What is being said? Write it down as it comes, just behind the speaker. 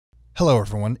Hello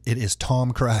everyone, it is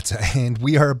Tom Karatza, and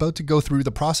we are about to go through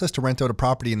the process to rent out a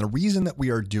property. And the reason that we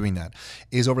are doing that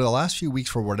is over the last few weeks,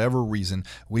 for whatever reason,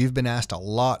 we've been asked a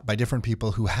lot by different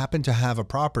people who happen to have a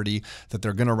property that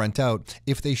they're going to rent out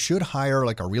if they should hire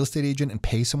like a real estate agent and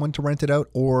pay someone to rent it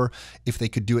out, or if they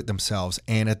could do it themselves.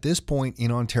 And at this point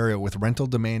in Ontario, with rental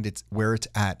demand, it's where it's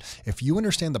at. If you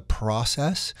understand the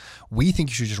process, we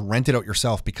think you should just rent it out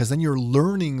yourself, because then you're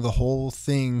learning the whole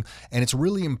thing, and it's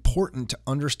really important to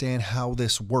understand how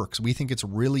this works. We think it's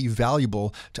really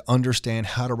valuable to understand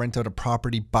how to rent out a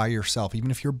property by yourself. Even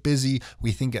if you're busy,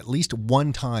 we think at least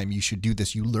one time you should do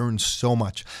this. You learn so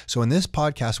much. So in this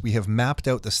podcast, we have mapped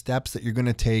out the steps that you're going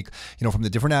to take, from the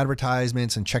different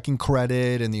advertisements and checking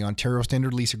credit and the Ontario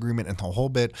Standard Lease Agreement and the whole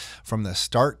bit from the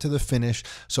start to the finish.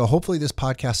 So hopefully this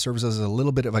podcast serves as a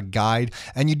little bit of a guide,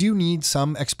 and you do need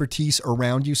some expertise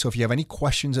around you. So if you have any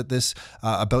questions at this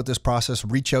about this process,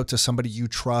 reach out to somebody you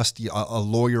trust, a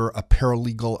lawyer, a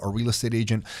paralegal, a real estate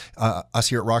agent. Us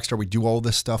here at Rock Star, we do all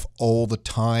this stuff all the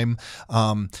time.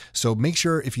 So make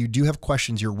sure if you do have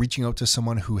questions, you're reaching out to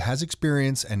someone who has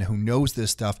experience and who knows this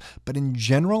stuff. But in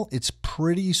general, it's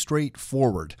pretty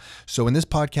straightforward. So in this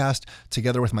podcast,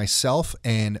 together with myself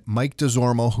and Mike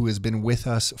Desormeaux, who has been with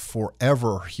us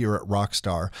forever here at Rock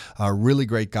Star, a really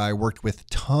great guy, worked with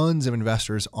tons of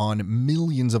investors on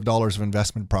millions of dollars of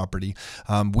investment property.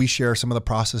 We share some of the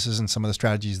processes and some of the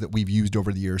strategies that we've used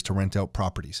over the years to rent out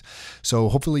properties. So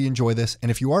hopefully you enjoy this. And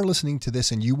if you are listening to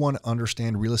this and you want to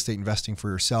understand real estate investing for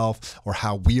yourself, or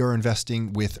how we are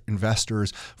investing with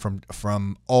investors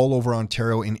from all over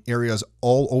Ontario, in areas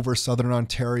all over Southern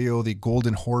Ontario, the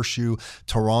Golden Horseshoe,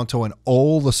 Toronto, and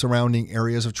all the surrounding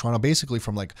areas of Toronto, basically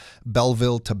from like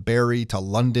Belleville to Barrie to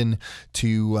London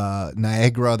to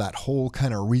Niagara, that whole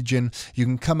kind of region, you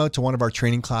can come out to one of our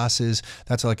training classes.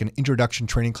 That's like an introduction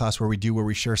training class where we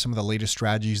share some of the latest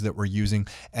strategies that we're using,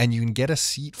 and you can get a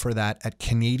seat for that at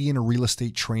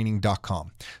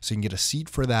CanadianRealEstateTraining.com. So you can get a seat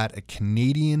for that at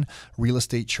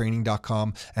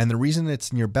CanadianRealEstateTraining.com. And the reason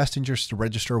it's in your best interest to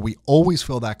register, we always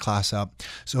fill that class up.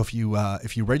 So if you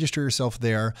register yourself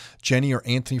there, Jenny or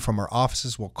Anthony from our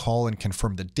offices will call and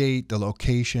confirm the date, the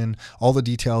location, all the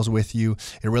details with you.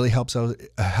 It really helps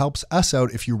us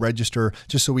out if you register,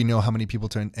 just so we know how many people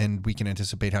and we can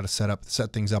anticipate how to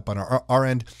set things up on our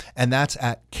end. And that's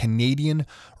at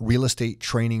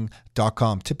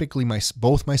CanadianRealEstateTraining.com. Typically,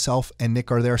 both myself and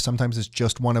Nick are there. Sometimes it's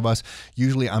just one of us.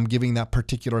 Usually I'm giving that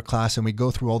particular class, and we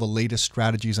go through all the latest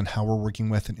strategies on how we're working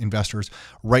with investors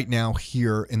right now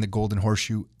here in the Golden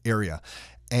Horseshoe area.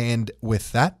 And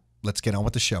with that, let's get on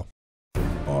with the show.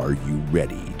 Are you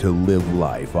ready to live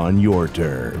life on your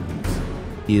terms?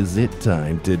 Is it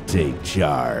time to take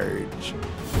charge?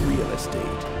 Real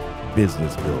estate,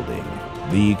 business building,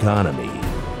 the economy,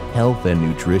 health and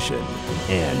nutrition,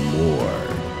 and more.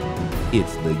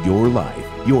 It's the Your Life,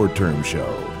 Your Term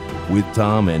Show with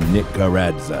Tom and Nick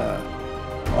Karatza.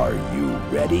 Are you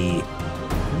ready?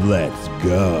 Let's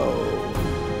go.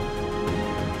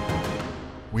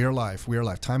 We are live. We are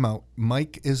live. Time out.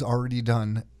 Mike is already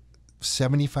done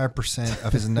 75%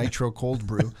 of his nitro cold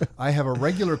brew. I have a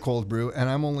regular cold brew, and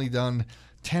I'm only done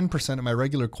 10% of my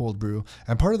regular cold brew.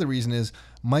 And part of the reason is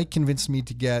Mike convinced me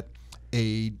to get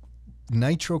a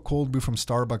nitro cold brew from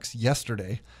Starbucks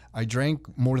yesterday. I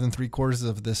drank more than 3/4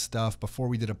 of this stuff before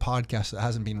we did a podcast that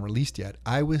hasn't been released yet.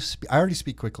 I already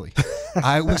speak quickly.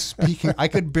 I was speaking. I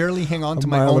could barely hang on to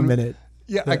my own minute.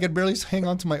 Yeah, I could barely hang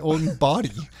on to my own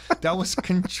body. That was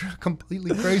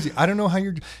completely crazy. I don't know how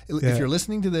if you're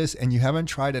listening to this and you haven't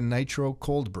tried a nitro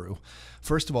cold brew.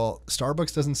 First of all,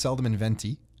 Starbucks doesn't sell them in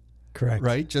venti. Correct.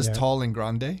 Right? Just tall and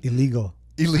grande. Illegal.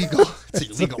 It's illegal.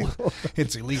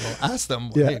 It's illegal. Ask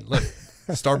them, hey, look,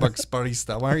 Starbucks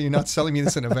barista, why are you not selling me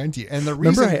this in a venti? And the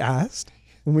reason, remember I asked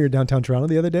when we were downtown Toronto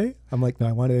the other day? I'm like, no,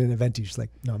 I wanted it in a venti. She's like,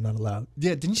 no, I'm not allowed.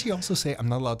 Yeah, didn't she also say, I'm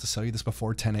not allowed to sell you this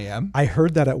before 10 a.m.? I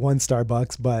heard that at one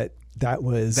Starbucks, but that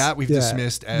was... That we've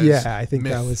dismissed as I think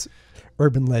myth. That was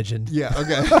urban legend. Yeah,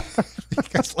 okay.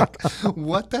 Because like,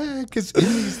 what the heck is in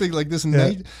these things? Like this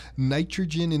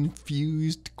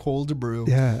nitrogen-infused cold brew.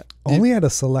 Yeah, only at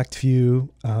a select few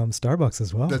Starbucks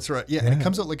as well. That's right. Yeah, and it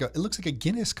comes out it looks like a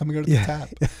Guinness coming out of the tap.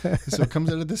 So it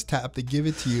comes out of this tap. They give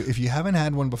it to you. If you haven't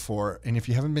had one before, and if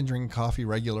you haven't been drinking coffee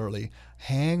regularly,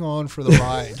 hang on for the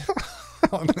ride.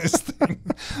 On this thing.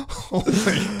 Holy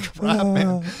crap,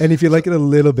 man. And if you like it a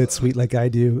little bit sweet like I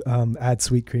do, add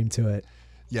sweet cream to it.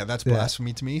 Yeah, that's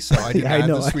blasphemy to me. So I didn't add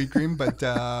the sweet cream, but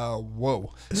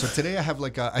whoa. So today I have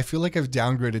I feel like I've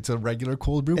downgraded to a regular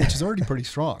cold brew, which is already pretty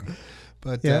strong.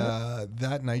 But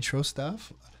that nitro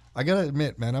stuff, I gotta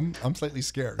admit, man, I'm slightly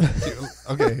scared.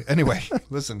 Okay, anyway,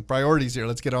 listen, priorities here.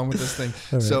 Let's get on with this thing.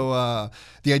 Right. So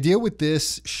the idea with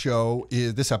this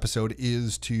episode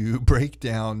is to break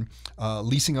down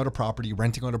leasing out a property,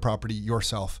 renting out a property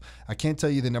yourself. I can't tell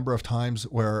you the number of times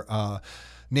where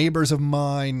neighbors of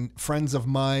mine, friends of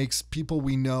Mike's, people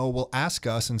we know will ask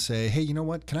us and say, hey, you know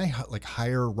what, can I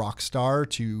hire Rock Star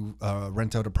to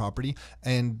rent out a property?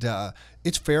 And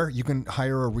it's fair. You can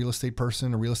hire a real estate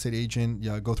person, a real estate agent,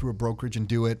 go through a brokerage and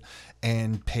do it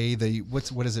and pay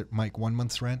what is it, Mike, 1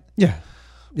 month's rent? Yeah.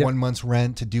 Yep. 1 month's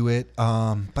rent to do it.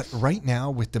 But right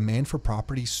now with demand for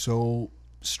property so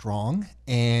strong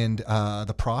and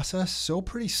the process so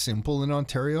pretty simple in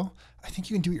Ontario, I think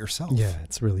you can do it yourself. Yeah,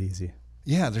 it's really easy.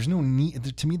 Yeah, there's no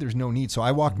need. To me, there's no need. So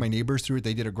I walked my neighbors through it.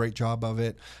 They did a great job of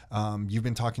it. You've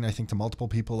been talking, I think, to multiple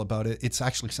people about it. It's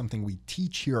actually something we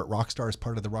teach here at Rockstar as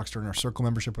part of the Rockstar Inner Circle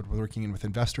membership, but we're working in with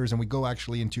investors, and we go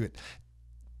actually into it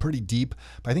pretty deep.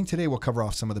 But I think today we'll cover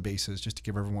off some of the bases just to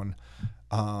give everyone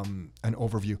an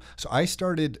overview. So I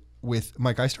started with,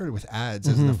 Mike, ads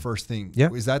as the first thing. Yeah.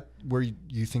 Is that where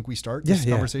you think we start this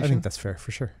conversation? I think that's fair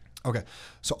for sure. Okay,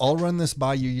 so I'll run this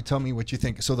by you. You tell me what you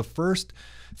think. So the first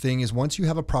thing is, once you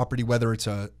have a property, whether it's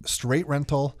a straight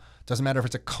rental, doesn't matter if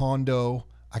it's a condo.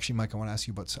 Actually, Mike, I want to ask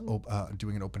you about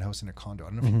doing an open house in a condo. I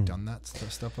don't know if you've done that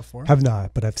stuff before. Have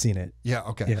not, but I've seen it. Yeah,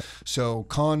 okay. Yeah. So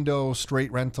condo,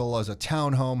 straight rental as a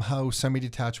townhome, house,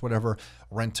 semi-detached, whatever,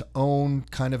 rent-to-own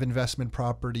kind of investment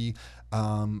property,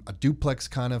 a duplex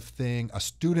kind of thing, a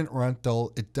student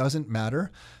rental, it doesn't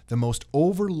matter. The most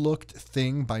overlooked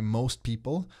thing by most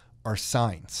people are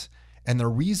signs. And the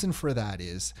reason for that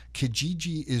is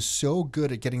Kijiji is so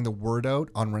good at getting the word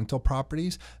out on rental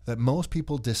properties that most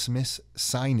people dismiss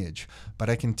signage. But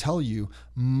I can tell you,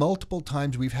 multiple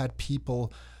times we've had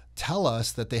people tell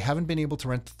us that they haven't been able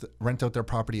to rent out their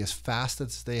property as fast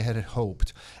as they had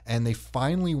hoped. And they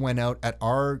finally went out at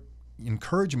our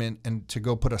encouragement and to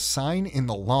go put a sign in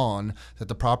the lawn that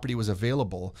the property was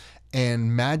available,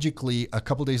 and magically a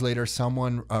couple days later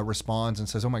someone responds and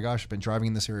says, oh my gosh, I've been driving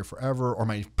in this area forever, or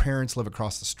my parents live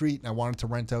across the street and I wanted to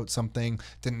rent out something,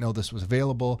 didn't know this was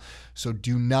available. So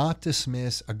do not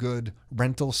dismiss a good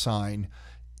rental sign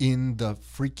in the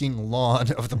freaking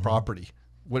lawn of the property.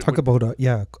 Talk about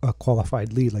a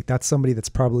qualified lead. Like, that's somebody that's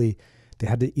probably, they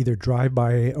had to either drive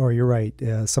by, or you're right,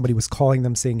 somebody was calling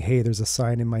them saying, hey, there's a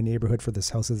sign in my neighborhood for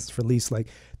this house, it's for lease. Like,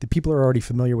 the people are already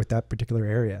familiar with that particular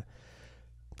area.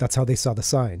 That's how they saw the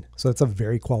sign. So that's a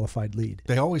very qualified lead.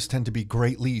 They always tend to be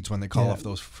great leads when they call off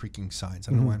those freaking signs.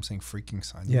 I don't know why I'm saying freaking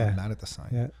signs. I'm mad at the sign.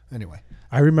 Yeah. Anyway.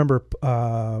 I remember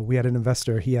we had an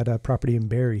investor. He had a property in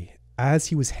Barrie. As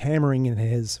he was hammering in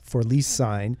his for lease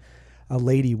sign, a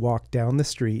lady walked down the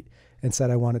street and said,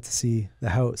 I wanted to see the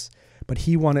house. But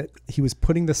he was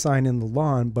putting the sign in the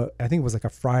lawn, but I think it was like a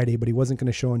Friday, but he wasn't going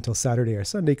to show until Saturday or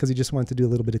Sunday because he just wanted to do a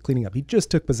little bit of cleaning up. He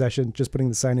just took possession, just putting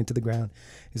the sign into the ground.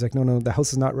 He's like, no, the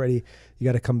house is not ready. You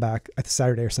got to come back at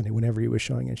Saturday or Sunday, whenever he was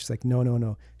showing it. She's like,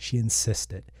 no. She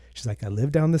insisted. She's like, I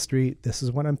live down the street. This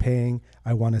is what I'm paying.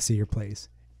 I want to see your place.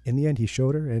 In the end, he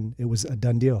showed her and it was a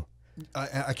done deal.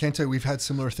 I can't tell you, we've had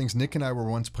similar things. Nick and I were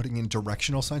once putting in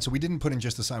directional signs. So we didn't put in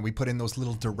just a sign. We put in those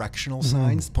little directional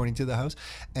signs pointing to the house.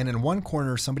 And in one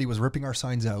corner, somebody was ripping our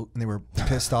signs out and they were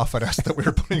pissed off at us that we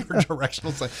were putting our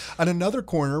directional sign. On another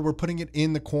corner, we're putting it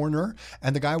in the corner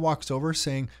and the guy walks over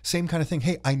saying, same kind of thing.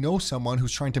 Hey, I know someone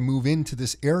who's trying to move into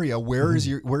this area. Where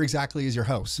exactly is your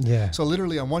house? Yeah. So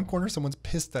literally on one corner, someone's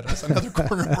pissed at us. Another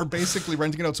corner, we're basically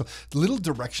renting it out. So little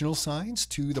directional signs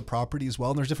to the property as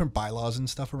well. And there's different bylaws and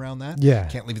stuff around that. Yeah.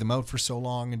 Can't leave them out for so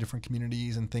long in different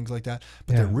communities and things like that.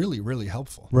 But they're really, really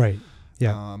helpful. Right.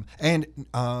 Yeah.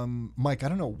 Mike, I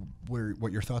don't know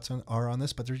what your thoughts are on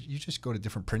this, but you just go to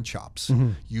different print shops,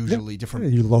 usually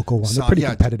different. Your local one. They're pretty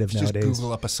competitive nowadays. Just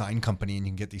Google up a sign company and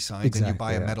you can get these signs. Exactly, and you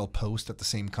buy a metal post at the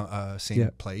same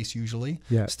place usually.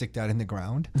 Yeah. Stick that in the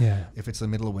ground. Yeah. If it's the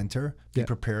middle of winter, be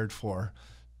prepared for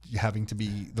having to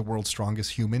be the world's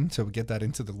strongest human to get that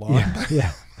into the lawn.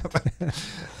 Yeah.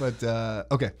 But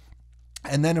okay.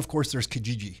 And then, of course, there's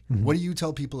Kijiji. What do you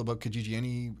tell people about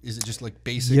Kijiji? Is it just like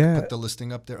basic, put the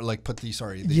listing up there? Like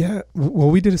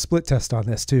Well, we did a split test on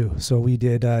this too. So we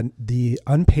did the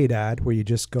unpaid ad where you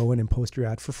just go in and post your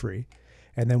ad for free.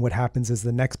 And then what happens is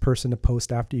the next person to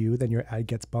post after you, then your ad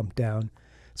gets bumped down.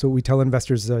 So what we tell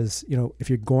investors is, if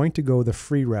you're going to go the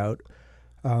free route,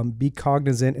 be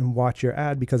cognizant and watch your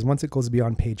ad, because once it goes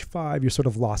beyond page 5, you're sort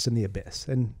of lost in the abyss.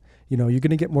 And you're going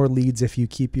to get more leads if you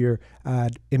keep your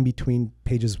ad in between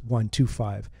pages 1 to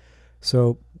 5.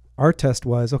 So our test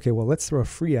was, okay, well, let's throw a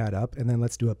free ad up and then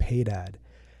let's do a paid ad.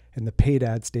 and the paid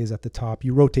ad stays at the top.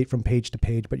 You rotate from page to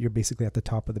page, but you're basically at the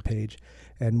top of the page.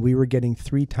 And we were getting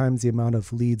 3 times the amount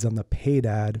of leads on the paid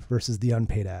ad versus the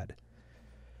unpaid ad.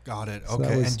 Got it. So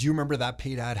Okay. And do you remember that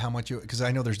paid ad, how much because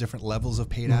I know there's different levels of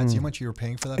paid ads. How much you were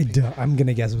paying for that? I'm going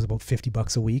to guess it was about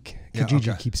 $50 a week. Yeah,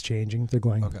 Kijiji keeps changing. They're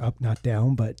going up, not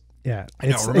down, but yeah.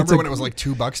 Remember when it was like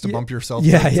 $2 to bump yourself to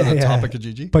the top of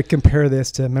Kijiji? But compare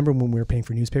this to, remember when we were paying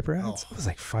for newspaper ads? It was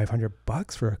like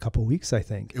 $500 for a couple of weeks, I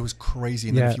think. It was crazy.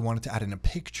 And then if you wanted to add in a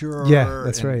picture. Yeah,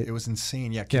 that's right. It was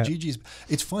insane. Yeah, Kijiji's,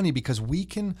 it's funny because we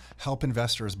can help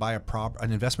investors buy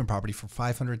an investment property for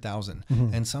 $500,000.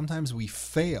 And sometimes we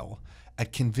fail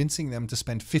at convincing them to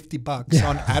spend $50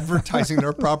 on advertising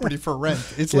their property for rent.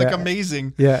 It's like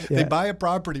amazing. They buy a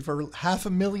property for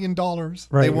 $500,000.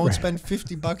 They won't spend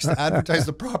 $50 to advertise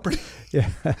the property.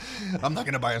 I'm not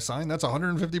going to buy a sign. That's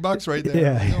 $150 right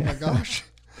there. Oh my gosh.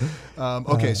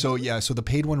 Okay, so the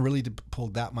paid one really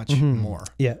pulled that much more.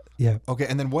 Okay,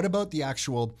 and then what about the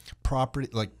actual property,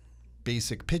 like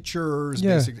basic pictures,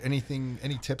 basic anything,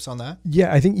 any tips on that?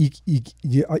 I think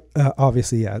you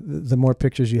obviously, the more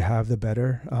pictures you have, the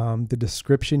better. The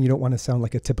description, you don't want to sound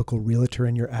like a typical realtor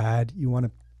in your ad. You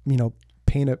want to,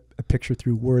 paint a picture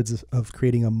through words of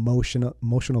creating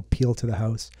emotional appeal to the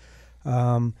house.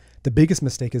 The biggest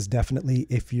mistake is definitely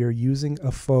if you're using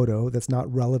a photo that's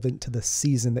not relevant to the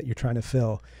season that you're trying to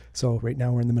fill. So right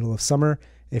now we're in the middle of summer.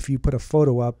 If you put a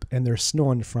photo up and there's snow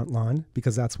on your front lawn,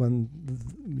 because that's when,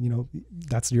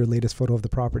 that's your latest photo of the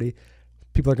property,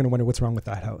 people are going to wonder what's wrong with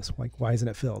that house. Like, why isn't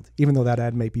it filled? Even though that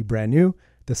ad might be brand new,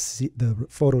 the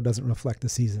photo doesn't reflect the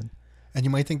season. And you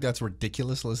might think that's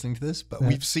ridiculous listening to this, but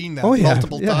we've seen that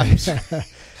multiple times.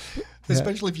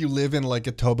 Especially if you live in like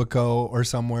Etobicoke or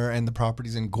somewhere and the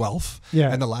property's in Guelph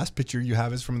and the last picture you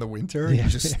have is from the winter. You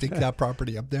just stick that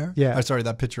property up there.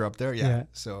 That picture up there.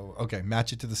 So, okay,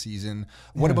 match it to the season.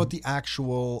 What about the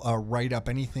actual write-up?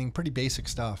 Anything pretty basic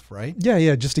stuff, right?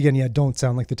 Just again, don't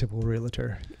sound like the typical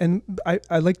realtor. And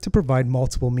I like to provide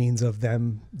multiple means of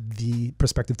the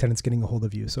prospective tenants getting a hold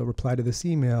of you. So reply to this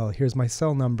email. Here's my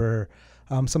cell number.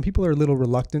 Some people are a little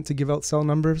reluctant to give out cell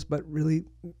numbers, but really,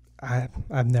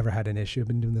 I've never had an issue. I've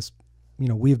been doing this,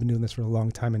 we've been doing this for a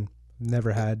long time and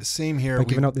never had same here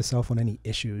giving out the cell phone any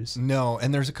issues. No,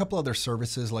 and there's a couple other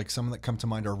services, like some that come to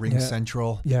mind are Ring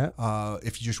Central.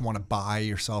 If you just want to buy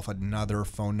yourself another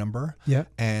phone number.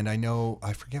 And I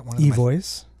forget one of them.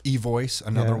 eVoice,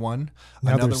 another one.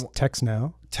 Now there's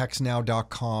TextNow.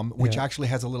 TextNow.com, which actually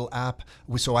has a little app.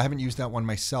 So I haven't used that one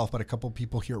myself, but a couple of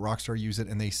people here at Rockstar use it,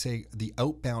 and they say the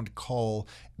outbound call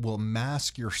will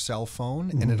mask your cell phone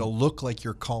and it'll look like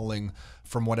you're calling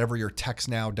from whatever your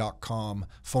TextNow.com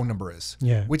phone number is,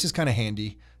 which is kind of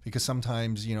handy because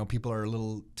sometimes, people are a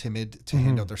little timid to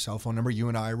hand out their cell phone number. You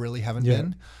and I really haven't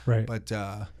been, but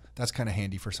that's kind of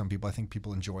handy for some people. I think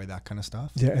people enjoy that kind of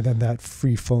stuff. And then that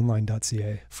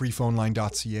freephonline.ca.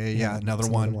 Freephonline.ca, another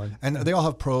one. And they all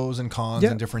have pros and cons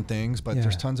and different things, but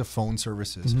there's tons of phone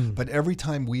services. But every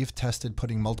time we've tested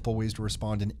putting multiple ways to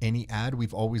respond in any ad,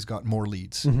 we've always got more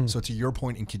leads. So to your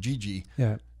point in Kijiji,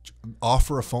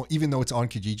 offer a phone, even though it's on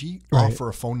Kijiji, offer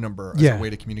a phone number as a way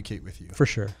to communicate with you. For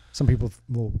sure. Some people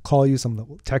will call you, some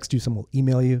will text you, some will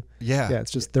email you.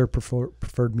 It's just their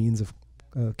preferred means of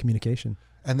communication.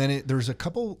 And then there's a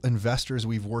couple investors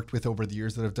we've worked with over the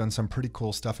years that have done some pretty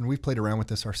cool stuff. And we've played around with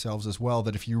this ourselves as well,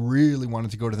 that if you really wanted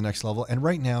to go to the next level, and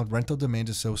right now rental demand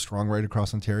is so strong right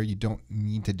across Ontario, you don't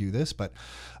need to do this. But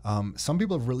some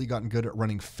people have really gotten good at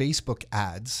running Facebook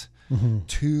ads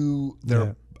to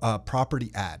their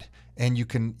property ad. And you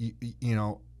can,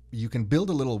 you can build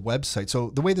a little website. So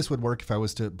the way this would work, if I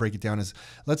was to break it down, is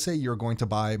let's say you're going to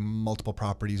buy multiple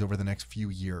properties over the next few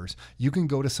years. You can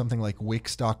go to something like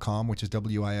Wix.com, which is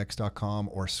Wix.com,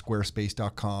 or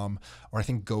Squarespace.com, or I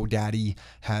think GoDaddy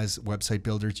has website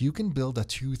builders. You can build a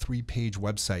 2-3 page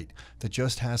website that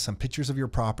just has some pictures of your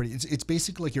property. It's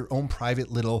basically like your own private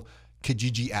little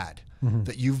Kijiji ad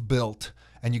that you've built,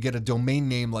 and you get a domain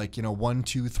name like,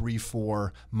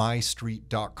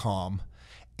 1234mystreet.com.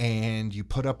 And you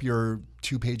put up your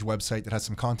 2-page website that has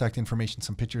some contact information,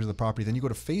 some pictures of the property. Then you go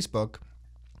to Facebook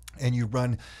and you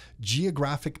run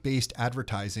geographic-based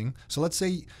advertising. So let's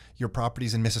say your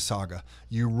property's in Mississauga.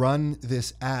 You run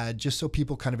this ad just so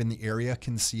people kind of in the area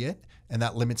can see it, and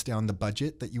that limits down the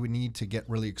budget that you would need to get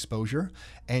really exposure.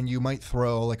 And you might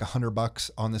throw like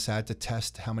 $100 on this ad to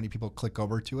test how many people click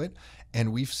over to it.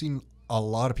 And we've seen a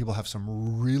lot of people have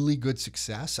some really good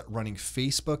success at running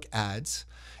Facebook ads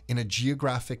in a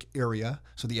geographic area.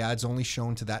 So the ad's only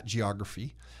shown to that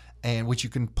geography, and which you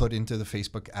can put into the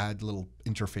Facebook ad little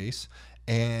interface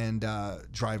and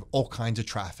drive all kinds of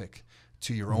traffic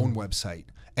to your own website.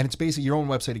 And it's basically, your own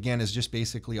website, again, is just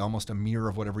basically almost a mirror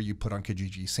of whatever you put on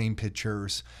Kijiji. Same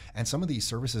pictures. And some of these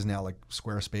services now, like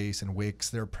Squarespace and Wix,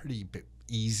 they're pretty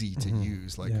easy to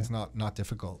use. Like, it's not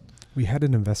difficult. We had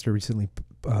an investor recently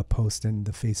post in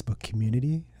the Facebook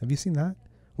community. Have you seen that?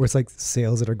 Where it's like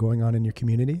sales that are going on in your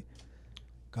community.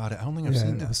 Got it. I don't think I've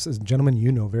seen that. It was a gentleman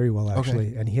you know very well,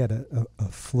 actually. Okay. And he had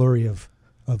a flurry of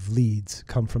leads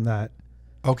come from that.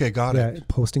 Okay, got it.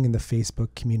 Posting in the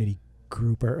Facebook community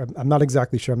group, or I'm not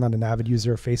exactly sure. I'm not an avid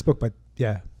user of Facebook, but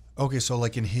yeah. Okay, so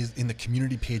like in the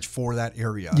community page for that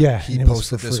area, he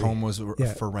posted this home was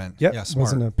for rent. Yeah, it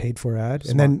wasn't a paid for ad.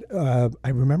 Smart. And then I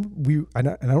remember I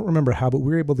don't remember how, but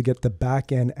we were able to get the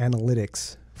back end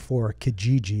analytics for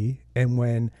Kijiji and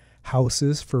when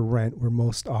houses for rent were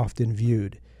most often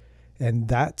viewed, and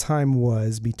that time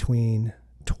was between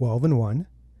 12 and 1.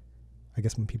 I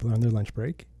guess when people are on their lunch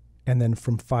break. And then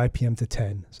from 5 p.m. to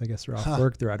 10. So I guess they're off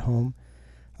work, they're at home.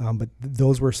 But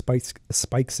those were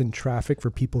spikes in traffic for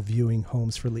people viewing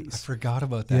homes for lease. I forgot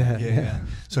about that. Yeah.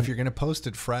 So if you're going to post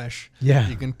it fresh,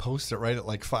 you can post it right at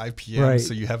like 5 p.m. Right.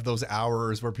 So you have those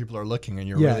hours where people are looking and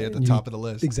you're really at the top of the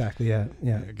list. Exactly, yeah.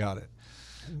 Got it.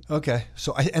 Okay.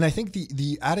 So I think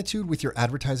the attitude with your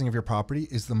advertising of your property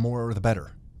is the more the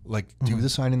better. Like do the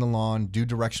sign in the lawn, do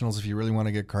directionals if you really want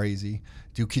to get crazy,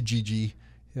 do Kijiji.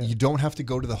 Yeah. You don't have to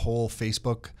go to the whole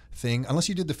Facebook thing unless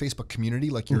you did the Facebook community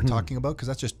like you were talking about, because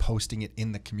that's just posting it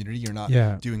in the community. You're not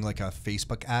doing like a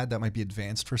Facebook ad. That might be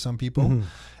advanced for some people.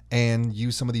 And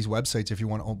use some of these websites if you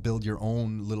want to build your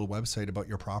own little website about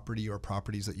your property or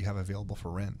properties that you have available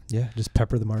for rent. Yeah, just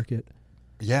pepper the market.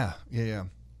 Yeah.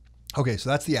 Okay, so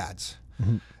that's the ads.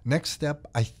 Next step,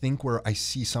 I think where I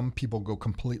see some people go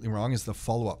completely wrong is the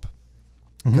follow-up.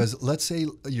 Because let's say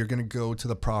you're going to go to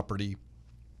the property.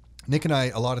 Nick and I,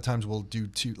 a lot of times, will do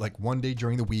one day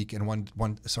during the week and one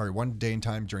day in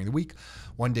time during the week,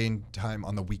 one day in time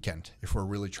on the weekend if we're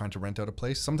really trying to rent out a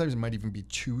place. Sometimes it might even be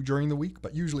 2 during the week,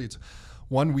 but usually it's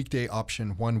 1 weekday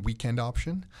option, 1 weekend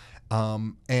option.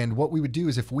 And what we would do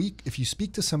is if you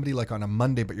speak to somebody like on a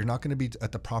Monday, but you're not going to be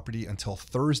at the property until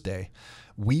Thursday,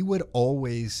 we would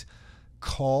always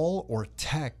call or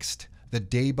text the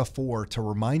day before to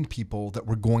remind people that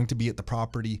we're going to be at the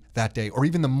property that day, or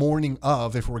even the morning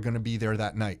of if we're going to be there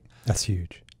that night. That's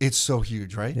huge. It's so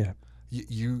huge, right? Yeah.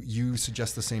 You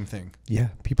suggest the same thing. Yeah,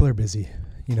 people are busy.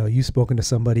 You've spoken to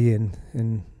somebody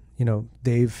and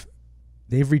they've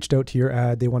reached out to your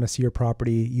ad. They want to see your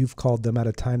property. You've called them at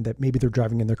a time that maybe they're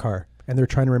driving in their car and they're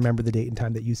trying to remember the date and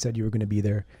time that you said you were going to be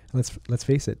there. And let's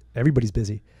face it, everybody's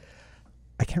busy.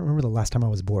 I can't remember the last time I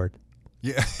was bored.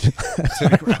 Yeah,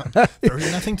 sitting around.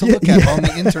 There's nothing to look at on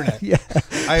the internet.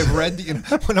 I have read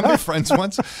one of my friends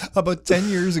once, about 10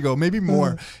 years ago, maybe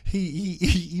more. He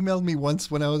emailed me once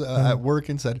when I was at work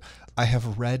and said, "I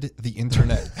have read the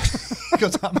internet."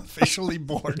 Because I'm officially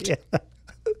bored. Yeah.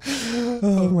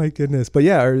 Oh my goodness. But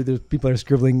there's people are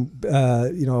scribbling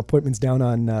appointments down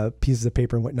on pieces of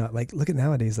paper and whatnot. Like, look at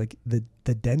nowadays, like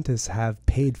the dentists have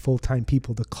paid full-time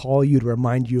people to call you to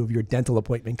remind you of your dental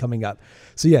appointment coming up.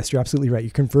 So yes, you're absolutely right.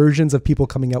 Your conversions of people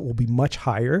coming out will be much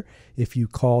higher if you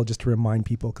call just to remind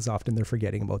people, because often they're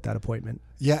forgetting about that appointment.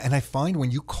 Yeah, and I find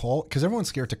when you call, because everyone's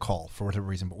scared to call for whatever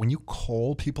reason, but when you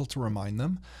call people to remind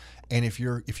them, and if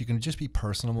you can just be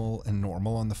personable and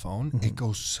normal on the phone, it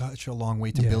goes such a long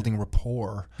way to building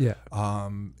rapport. Yeah.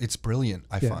 It's brilliant,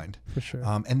 I find. For sure.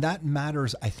 And that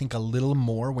matters, I think, a little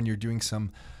more when you're doing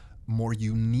some more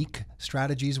unique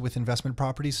strategies with investment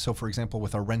properties. So for example,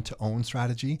 with a rent to own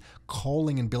strategy,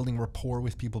 calling and building rapport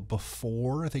with people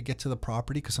before they get to the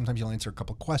property, because sometimes you'll answer a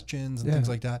couple questions and things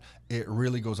like that. It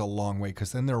really goes a long way,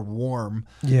 because then they're warm.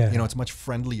 Yeah. It's much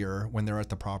friendlier when they're at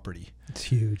the property. It's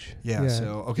huge. Yeah.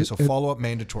 So follow up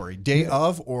mandatory. Day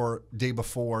of or day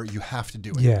before, you have to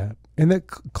do it. Yeah. And that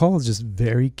call is just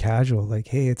very casual. Like,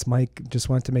 hey, it's Mike. Just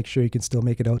want to make sure you can still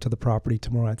make it out to the property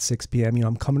tomorrow at 6 p.m.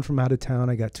 I'm coming from out of town.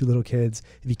 I got 2 little kids.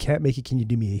 If you can't make it, can you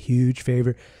do me a huge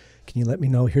favor? Can you let me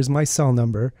know? Here's my cell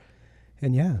number.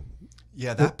 And yeah,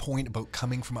 that point about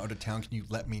coming from out of town, can you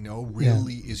let me know,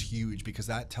 really is huge, because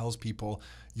that tells people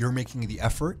you're making the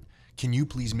effort. Can you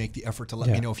please make the effort to let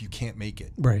me know if you can't make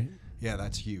it? Right. Yeah,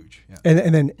 that's huge. Yeah.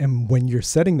 And when you're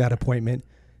setting that appointment,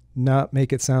 not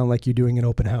make it sound like you're doing an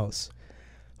open house.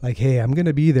 Like, hey, I'm going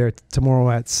to be there tomorrow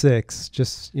at 6.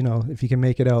 Just, if you can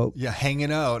make it out. Yeah,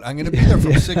 hanging out. I'm going to be there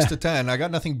from 6 to 10. I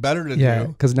got nothing better to do. Yeah,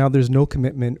 because now there's no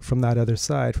commitment from that other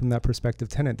side, from that prospective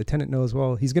tenant. The tenant knows,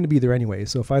 well, he's going to be there anyway.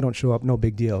 So if I don't show up, no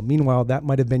big deal. Meanwhile, that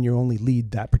might have been your only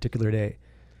lead that particular day.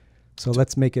 So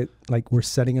let's make it like we're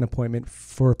setting an appointment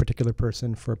for a particular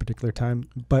person for a particular time,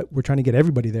 but we're trying to get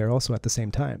everybody there also at the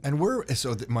same time. And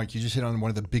Mike, you just hit on one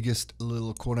of the biggest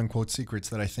little quote unquote secrets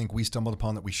that I think we stumbled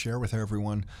upon that we share with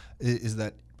everyone is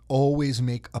that always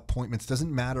make appointments.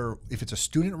 Doesn't matter if it's a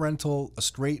student rental, a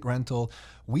straight rental.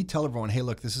 We tell everyone, hey,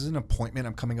 look, this is an appointment.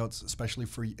 I'm coming out specifically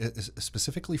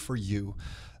for you.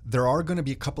 There are going to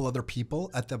be a couple other people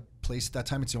at the place at that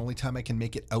time. It's the only time I can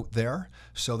make it out there.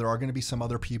 So there are going to be some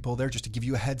other people there just to give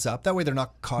you a heads up. That way they're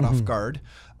not caught off guard.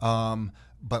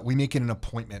 But we make it an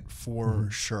appointment for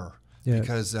sure. Yeah.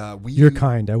 Because you're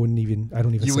kind. I don't even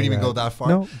you wouldn't even go that far.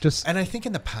 No, just, and I think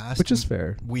in the past, which is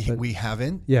fair, we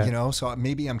haven't, so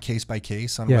maybe I'm case by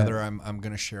case on whether I'm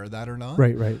going to share that or not.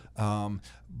 Right.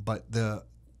 But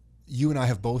you and I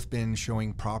have both been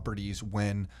showing properties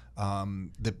when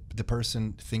the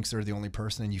person thinks they're the only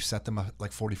person, and you set them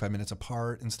like 45 minutes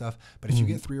apart and stuff. But if you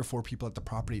get 3 or 4 people at the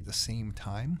property at the same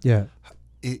time,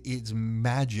 it's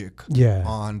magic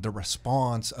on the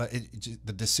response.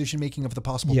 The decision making of the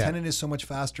possible tenant is so much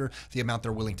faster. The amount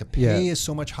they're willing to pay is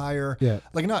so much higher.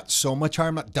 Like not so much higher.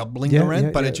 I'm not doubling the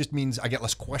rent, but it just means I get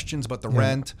less questions about the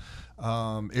rent.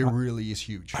 It really is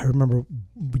huge. I remember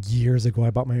years ago, I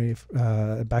bought an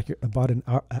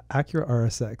Acura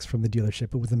RSX from the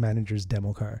dealership. It was the manager's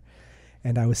demo car,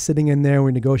 and I was sitting in there.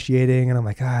 We're negotiating, and I'm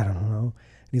like, I don't know.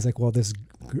 And he's like, well, this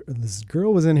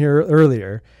girl was in here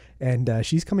earlier, and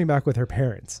she's coming back with her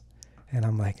parents. And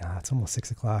I'm like, it's almost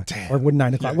 6 o'clock. Damn. Or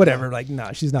 9 o'clock, whatever. Like,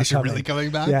 no, she's not coming. Is she really coming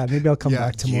back? Yeah, maybe I'll come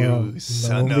back tomorrow. You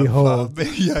son Lo and behold,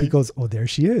 he goes, oh, there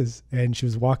she is. And she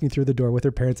was walking through the door with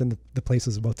her parents, and the place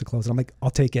was about to close. And I'm like, I'll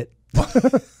take it.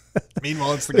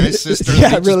 Meanwhile, it's the guy's sister.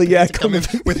 Come in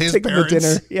with his parents.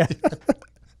 Dinner. Yeah.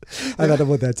 I thought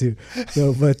about that too.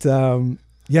 So, but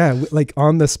like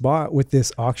on the spot with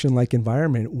this auction-like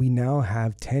environment, we now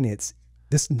have tenants.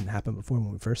 This didn't happen before when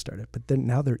we first started, but then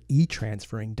now they're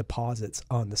e-transferring deposits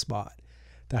on the spot.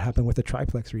 That happened with a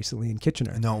triplex recently in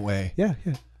Kitchener. No way. Yeah.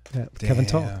 Kevin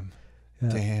Tall.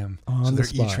 Damn. On so the they're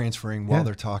spot. e-transferring while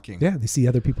they're talking. Yeah, they see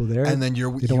other people there. And then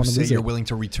you say you're willing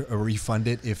to refund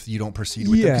it if you don't proceed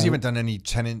with it because you haven't done any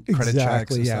tenant credit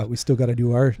checks. And stuff. We still got to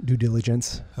do our due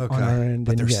diligence on our end.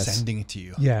 But they're sending it to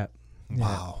you. Yeah.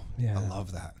 Wow. Yeah. I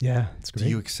love that. Yeah, it's great. Do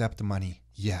you accept the money?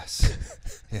 Yes.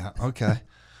 Yeah. Okay.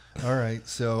 All right.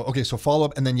 So follow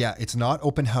up, and then it's not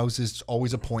open houses. It's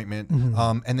always appointment.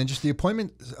 And then just the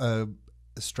appointment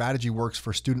strategy works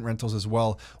for student rentals as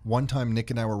well. One time,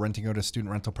 Nick and I were renting out a student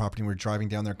rental property, and we were driving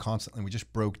down there constantly. And we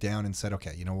just broke down and said,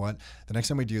 okay, you know what? The next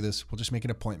time we do this, we'll just make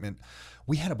an appointment.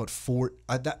 We had about 4.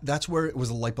 That's where it was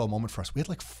a light bulb moment for us. We had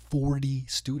like 40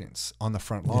 students on the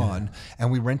front lawn, and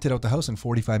we rented out the house in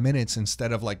 45 minutes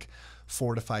instead of like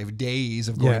 4 to 5 days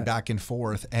of going back and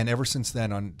forth. And ever since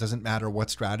then, doesn't matter what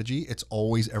strategy, it's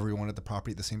always everyone at the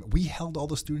property at the same. We held all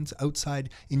the students outside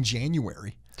in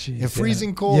January.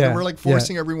 Freezing cold, and we're like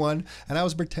forcing everyone. And I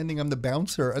was pretending I'm the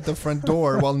bouncer at the front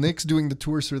door while Nick's doing the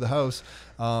tours through the house.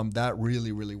 That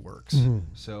really, really works.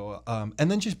 So,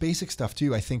 and then just basic stuff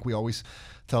too. I think we always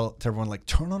tell everyone, like,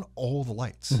 turn on all the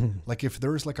lights. Like if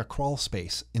there's like a crawl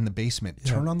space in the basement,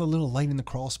 turn on the little light in the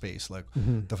crawl space, like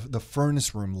the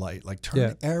furnace room light, like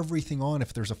turn everything on.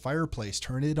 If there's a fireplace,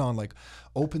 turn it on, like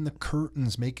open the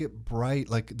curtains, make it bright.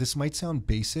 Like this might sound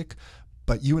basic,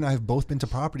 but you and I have both been to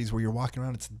properties where you're walking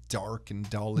around, it's dark and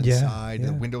dull inside.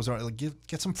 The windows are like,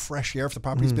 get some fresh air. If the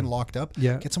property's been locked up,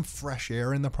 get some fresh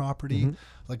air in the property.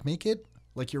 Like make it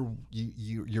like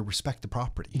you respect the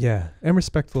property. Yeah, and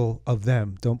respectful of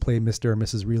them. Don't play Mr. or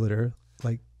Mrs. Realtor.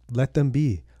 Like let them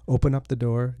be. Open up the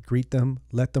door, greet them,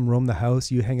 let them roam the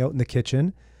house. You hang out in the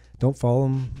kitchen. Don't follow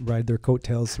them, ride their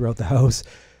coattails throughout the house,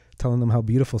 telling them how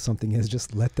beautiful something is.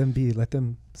 Just let them be. Let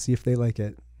them see if they like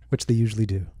it. Which they usually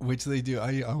do. Which they do.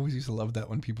 I always used to love that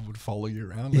when people would follow you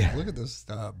around. Like, look at this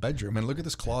bedroom and look at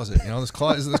this closet. You know, this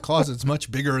closet's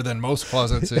much bigger than most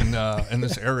closets in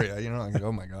this area. You know, like,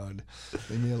 oh my God,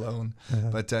 leave me alone.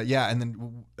 But and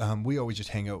then we always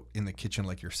just hang out in the kitchen,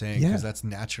 like you're saying, because that's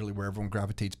naturally where everyone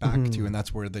gravitates back to, and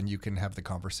that's where then you can have the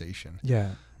conversation.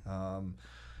 Yeah.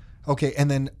 Okay, and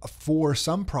then for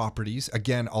some properties,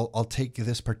 again, I'll take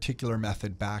this particular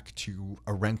method back to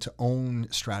a rent-to-own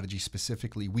strategy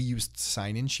specifically. We used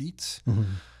sign-in sheets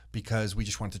because we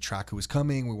just wanted to track who was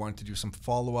coming. We wanted to do some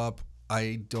follow-up.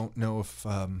 I don't know if,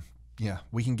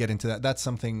 we can get into that. That's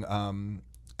something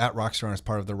at Rock Star, as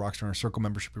part of the Rock Star Circle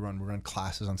membership we run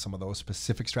classes on some of those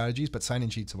specific strategies, but sign-in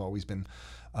sheets have always been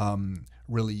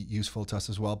really useful to us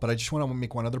as well. But I just want to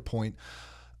make one other point.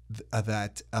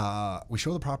 That we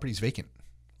show the properties vacant.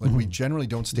 Like we generally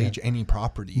don't stage any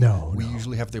property. No, we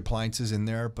usually have the appliances in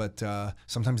there, but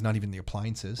sometimes not even the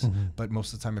appliances. But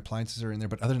most of the time appliances are in there.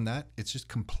 But other than that, it's just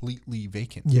completely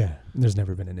vacant. Yeah, there's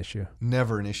never been an issue.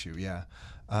 Never an issue, yeah.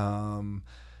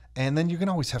 And then you can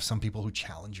always have some people who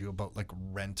challenge you about like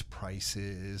rent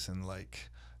prices and like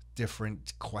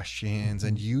different questions.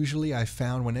 And usually I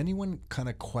found when anyone kind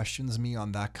of questions me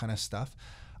on that kind of stuff,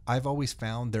 I've always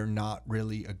found they're not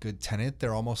really a good tenant.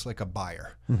 They're almost like a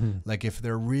buyer. Like if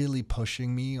they're really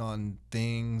pushing me on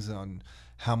things, on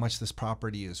how much this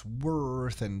property is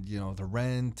worth, and you know the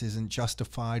rent isn't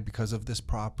justified because of this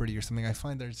property or something, I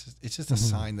find that it's just a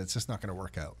sign that's just not going to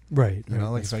work out. Right. You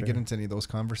know, like if I get into any of those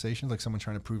conversations, like someone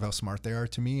trying to prove how smart they are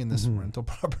to me in this rental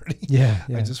property,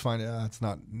 I just find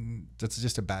that's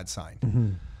just a bad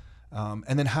sign.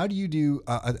 And then how do you do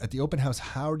at the open house?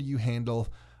 How do you handle?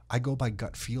 I go by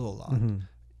gut feel a lot.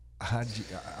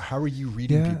 How are you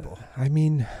reading people? I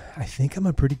mean, I think I'm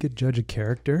a pretty good judge of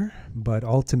character, but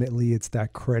ultimately it's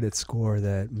that credit score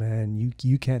that, man,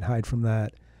 you can't hide from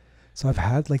that. So I've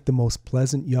had like the most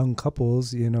pleasant young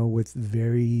couples, you know, with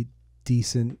very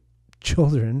decent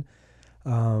children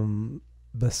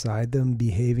beside them,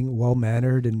 behaving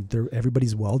well-mannered, and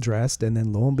everybody's well-dressed, and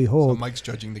then lo and behold... So Mike's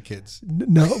judging the kids.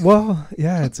 No, well,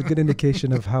 yeah, it's a good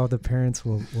indication of how the parents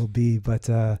will be, but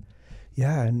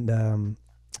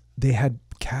they had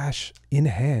cash in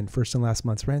hand, first and last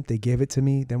month's rent. They gave it to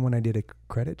me. Then when I did a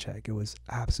credit check, it was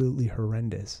absolutely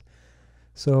horrendous.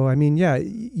 So, I mean, yeah,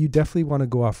 you definitely want to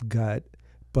go off gut,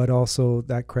 but also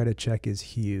that credit check is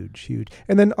huge.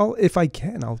 And then if I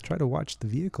can, I'll try to watch the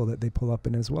vehicle that they pull up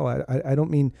in as well. I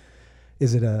don't mean,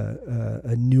 is it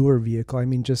a newer vehicle? I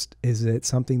mean, just, is it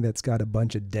something that's got a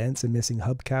bunch of dents and missing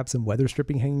hubcaps and weather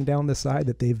stripping hanging down the side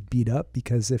that they've beat up?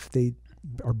 Because if they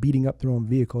are beating up their own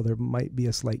vehicle, there might be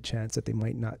a slight chance that they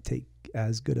might not take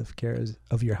as good of care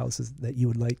of your house as that you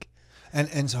would like.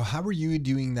 And so how are you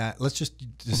doing that? Let's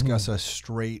just discuss a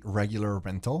straight regular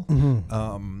rental.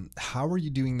 How are you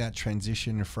doing that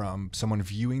transition from someone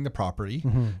viewing the property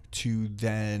to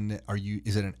then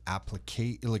is it an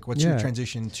application? Like what's your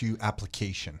transition to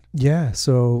application? Yeah.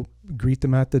 So greet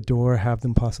them at the door, have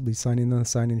them possibly sign in on the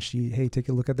sign-in sheet. Hey, take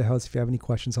a look at the house. If you have any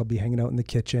questions, I'll be hanging out in the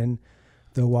kitchen.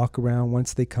 They'll walk around.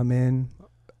 Once they come in,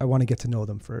 I want to get to know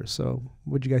them first. So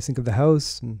what do you guys think of the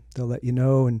house? And they'll let you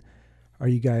know. And are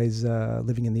you guys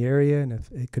living in the area? And if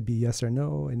it could be yes or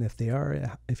no. And if they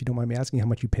are, if you don't mind me asking, how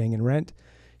much you paying in rent?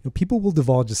 You know, people will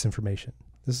divulge this information.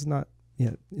 This is not,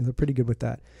 they're pretty good with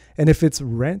that. And if it's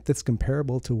rent that's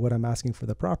comparable to what I'm asking for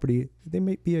the property, they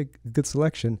may be a good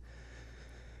selection.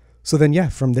 So then,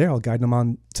 from there, I'll guide them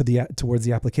on to towards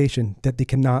the application that they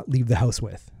cannot leave the house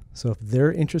with. So if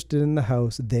they're interested in the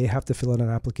house, they have to fill out an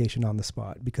application on the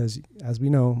spot, because as we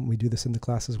know, we do this in the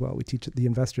class as well. We teach the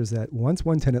investors that once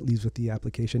one tenant leaves with the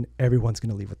application, everyone's going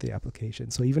to leave with the application.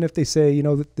 So even if they say,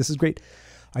 this is great,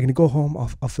 I'm going to go home,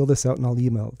 I'll fill this out and I'll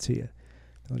email it to you.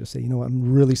 They'll just say,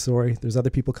 I'm really sorry. There's other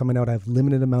people coming out. I have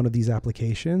limited amount of these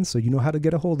applications. So you know how to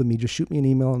get a hold of me. Just shoot me an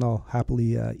email and I'll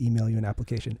happily email you an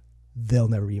application. They'll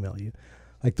never email you.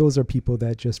 Like those are people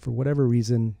that just for whatever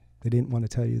reason, they didn't want to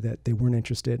tell you that they weren't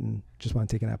interested and just want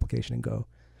to take an application and go.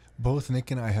 Both Nick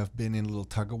and I have been in little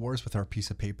tug of wars with our piece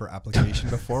of paper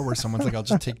application before, where someone's like, I'll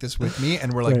just take this with me.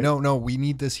 And we're like, no, we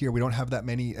need this here. We don't have that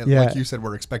many. Like you said,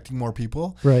 we're expecting more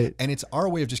people. Right. And it's our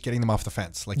way of just getting them off the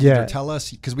fence. Like either tell us,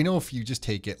 because we know if you just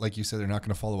take it, like you said, they're not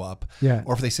going to follow up. Yeah.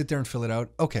 Or if they sit there and fill it out,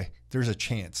 okay, there's a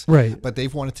chance. Right. But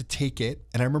they've wanted to take it.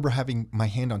 And I remember having my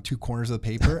hand on two corners of the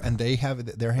paper and they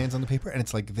have their hands on the paper. And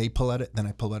it's like they pull at it, then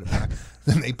I pull at it back.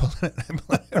 Then they pull at it, and I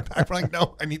pull at it back. We're like,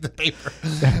 no, I need the paper.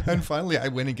 And finally I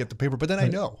went and get the paper. But then I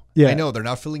know. I know they're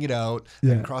not filling it out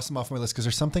and cross them off my list, because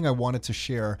there's something I wanted to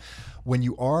share. When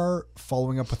you are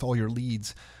following up with all your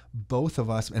leads, both of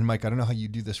us, and Mike, I don't know how you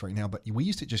do this right now, but we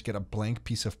used to just get a blank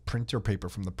piece of printer paper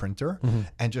from the printer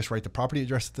and just write the property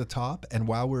address at the top. And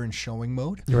while we're in showing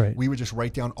mode, we would just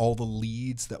write down all the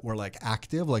leads that were like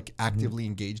actively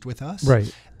engaged with us.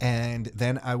 Right. And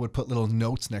then I would put little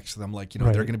notes next to them, like,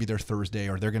 they're going to be there Thursday,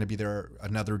 or they're going to be there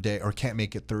another day, or can't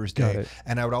make it Thursday.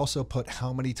 And I would also put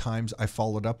how many times I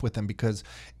followed up with them, because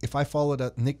if I followed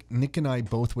up, Nick and I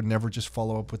both would never just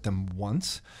follow up with them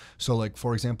once. So like,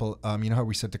 for example, you know how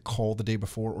we said to call the day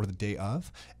before or the day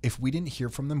of? If we didn't hear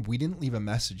from them, we didn't leave a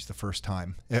message the first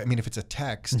time. I mean, if it's a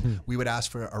text, we would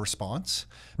ask for a response.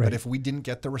 But if we didn't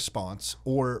get the response,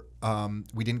 or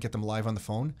we didn't get them live on the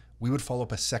phone, we would follow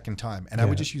up a second time, and I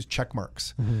would just use check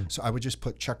marks. So I would just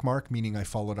put check mark, meaning I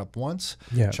followed up once,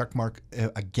 check mark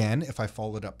again if I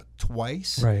followed up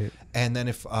twice. Right. And then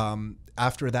if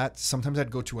after that, sometimes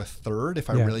I'd go to a third if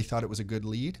I really thought it was a good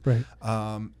lead. Right.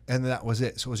 And that was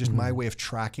it. So it was just my way of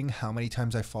tracking how many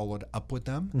times I followed up with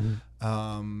them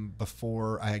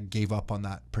before I gave up on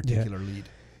that particular lead.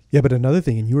 Yeah, but another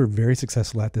thing, and you were very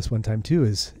successful at this one time too,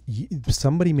 is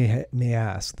somebody may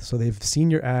ask. So they've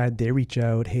seen your ad, they reach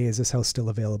out, hey, is this house still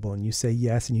available? And you say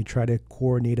yes, and you try to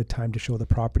coordinate a time to show the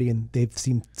property, and they've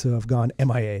seemed to have gone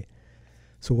MIA.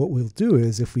 So what we'll do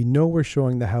is, if we know we're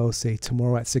showing the house, say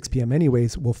tomorrow at 6 p.m.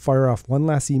 anyways, we'll fire off one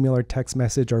last email or text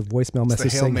message or voicemail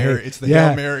message saying, hey, it's the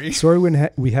Hail Mary. Sorry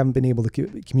we haven't been able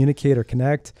to communicate or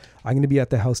connect. I'm going to be at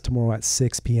the house tomorrow at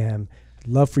 6 p.m.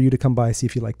 Love for you to come by, see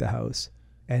if you like the house.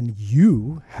 And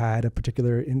you had a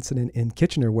particular incident in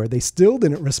Kitchener where they still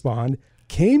didn't respond,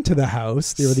 came to the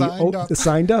house. They were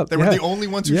signed up. They were the only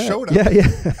ones who showed up.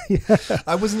 Yeah.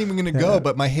 I wasn't even going to go,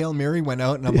 but my Hail Mary went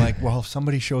out, and I'm like, well, if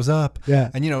somebody shows up. Yeah.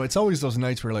 And, it's always those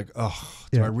nights where you're like, oh,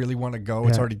 do I really want to go?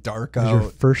 It's already dark out. Your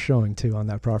first showing, too, on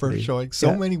that property. First showing.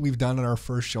 So many we've done in our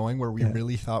first showing where we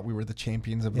really thought we were the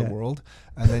champions of the world.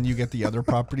 And then you get the other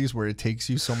properties where it takes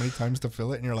you so many times to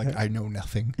fill it, and you're like, I know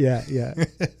nothing. Yeah.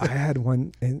 I had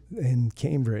one in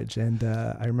Cambridge, and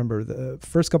I remember the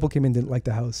first couple came in, didn't like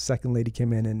the house. Second lady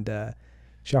came in, and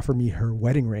she offered me her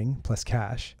wedding ring plus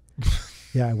cash.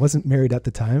 I wasn't married at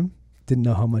the time. Didn't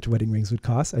know how much wedding rings would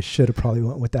cost. I should have probably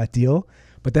went with that deal.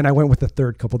 But then I went with the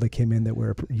third couple that came in that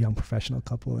were a young professional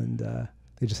couple, and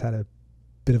they just had a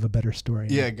bit of a better story.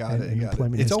 Got it.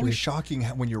 It's always shocking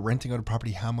when you're renting out a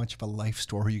property how much of a life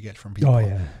story you get from people. Oh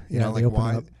yeah, like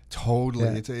why? Up. Totally.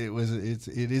 Yeah.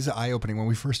 It is eye opening when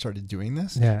we first started doing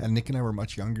this. Yeah. And Nick and I were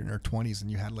much younger in our 20s,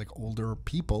 and you had like older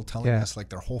people telling us like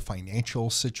their whole financial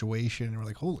situation, and we're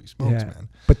like, holy smokes, man.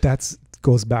 But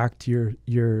goes back to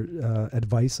your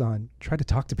advice on try to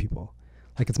talk to people.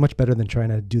 Like, it's much better than trying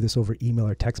to do this over email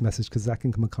or text message, because that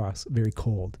can come across very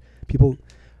cold. People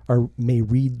may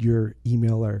read your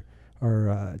email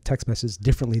or text message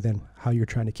differently than how you're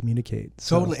trying to communicate.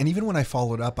 Totally. And even when I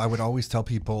followed up, I would always tell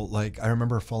people, like, I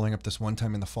remember following up this one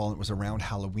time in the fall, and it was around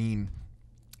Halloween.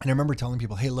 And I remember telling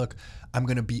people, hey, look, I'm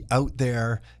going to be out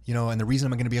there, and the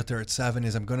reason I'm going to be out there at 7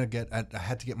 is I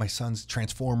had to get my son's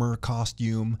Transformer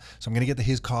costume. So I'm going to get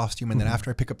his costume. And then after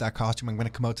I pick up that costume, I'm going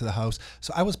to come out to the house.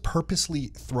 So I was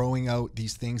purposely throwing out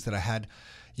these things that I had,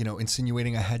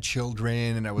 insinuating I had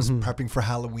children, and I was prepping for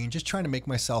Halloween, just trying to make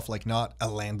myself like not a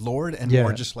landlord and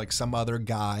more just like some other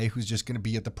guy who's just going to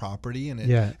be at the property. And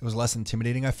it was less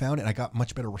intimidating, I found, and I got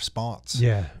much better response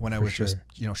when I was just,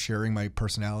 sharing my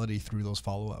personality through those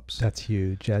follow-ups. That's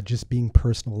huge. Yeah, just being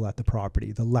personal at the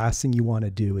property. The last thing you want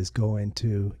to do is go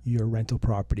into your rental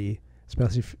property,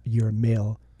 especially if you're a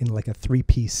male, in like a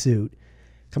 3-piece suit,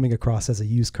 coming across as a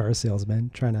used car salesman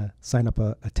trying to sign up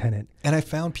a tenant. And I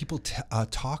found people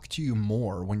talk to you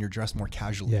more when you're dressed more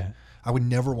casually. Yeah. I would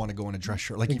never want to go in a dress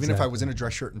shirt. Like, even if I was in a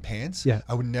dress shirt and pants,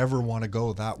 I would never want to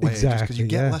go that way. Just because you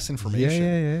get less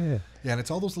information. Yeah, and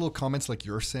it's all those little comments like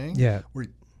you're saying where,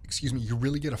 you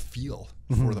really get a feel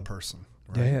for the person.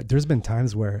 Right? Yeah. There's been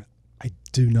times where I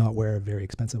do not wear a very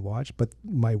expensive watch, but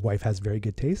my wife has very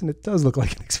good taste, and it does look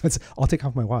like an expensive. I'll take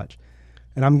off my watch.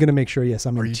 And I'm going to make sure, I'm in t-shirts.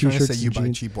 Are you trying to say you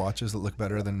buy cheap watches that look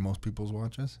better than most people's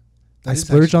watches? I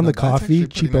splurge on the coffee,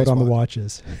 cheap out on the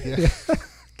watches. Yeah.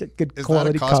 Get good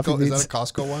quality coffee beans. Is that a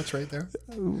Costco watch right there?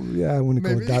 Yeah, I wouldn't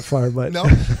go that far, but... No?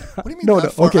 What do you mean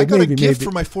that far? Okay, I got a gift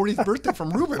for my 40th birthday from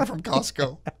Ruben from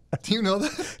Costco. Do you know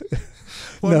that?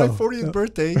 My 40th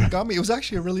birthday, he got me. It was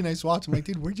actually a really nice watch. I'm like,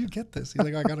 dude, where'd you get this? He's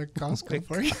like, I got a Costco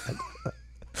for you.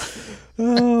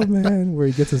 Oh man, where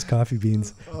he gets his coffee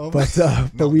beans.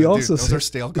 But we also those are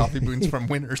stale coffee beans from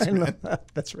Winners.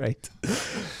 That's right.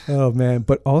 Oh man,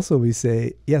 but also we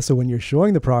say, so when you're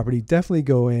showing the property, definitely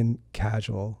go in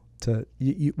casual.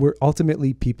 We're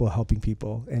ultimately people helping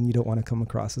people, and you don't want to come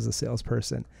across as a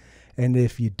salesperson. And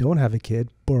if you don't have a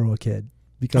kid, borrow a kid,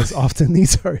 because often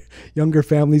these are younger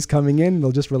families coming in, and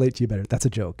they'll just relate to you better. That's a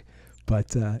joke.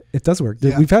 But it does work.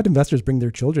 We've had investors bring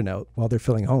their children out while they're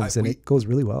filling homes, and it goes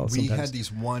really well. We had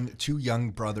these two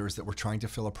young brothers that were trying to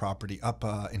fill a property up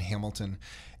in Hamilton,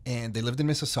 and they lived in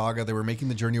Mississauga. They were making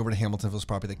the journey over to Hamilton for this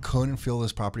property. They couldn't fill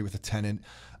this property with a tenant,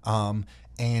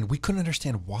 and we couldn't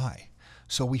understand why.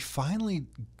 So we finally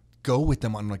go with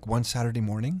them on like one Saturday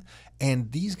morning,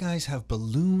 and these guys have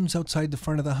balloons outside the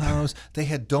front of the house. They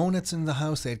had donuts in the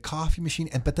house. They had coffee machine,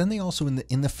 but then they also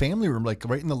in the family room, like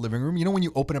right in the living room. You know when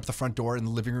you open up the front door and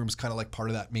the living room is kind of like part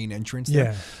of that main entrance.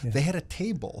 There? Yeah. They had a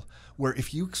table where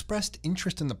if you expressed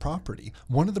interest in the property,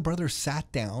 one of the brothers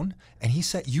sat down and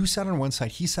you sat on one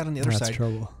side, he sat on the other side,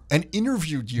 trouble. and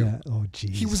interviewed you. Yeah. Oh,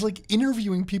 geez. He was like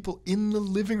interviewing people in the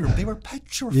living room. They were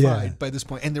petrified by this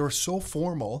point, and they were so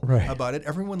formal about it.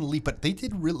 Everyone leaped, but they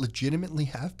did legitimately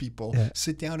have people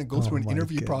sit down and go through an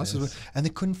interview process, and they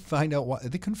couldn't find out why.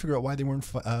 They couldn't figure out why they weren't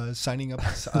signing up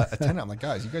a tenant. I'm like,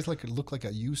 guys, you guys look like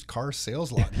a used car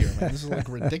sales lot here, man. This is like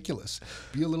ridiculous.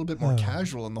 Be a little bit more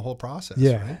casual in the whole process.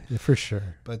 Yeah, right? for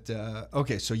sure. But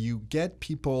okay, so you get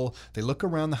people. They look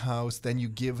around the house. Then you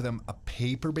give them a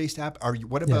paper-based app.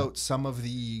 What about some of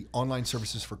the online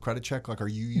services for credit check? Like, are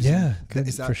you using? Yeah,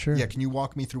 is that, for sure. Yeah, can you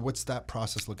walk me through what's that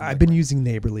process looking like? I've been using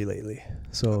Neighborly lately.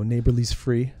 So Neighborly's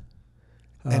free.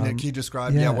 And can you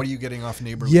describe? Yeah, what are you getting off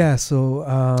Neighborly? Yeah, so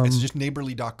it's just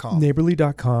neighborly.com.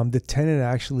 Neighborly.com. The tenant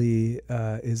actually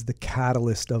is the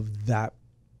catalyst of that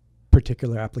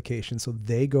particular application. So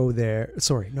they go there.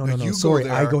 Sorry, no. Sorry,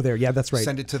 I go there. Yeah, that's right.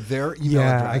 Send it to their email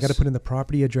address. I got to put in the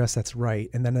property address. That's right.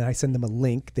 And then I send them a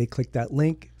link. They click that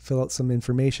link, fill out some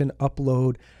information,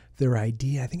 upload their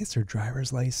ID. I think it's their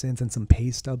driver's license and some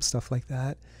pay stubs, stuff like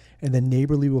that. And then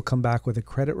Neighborly will come back with a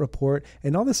credit report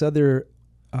and all these other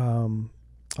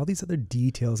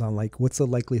details on like what's the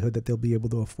likelihood that they'll be able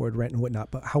to afford rent and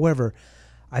whatnot. But however,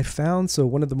 I found, so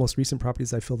one of the most recent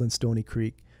properties I filled in Stony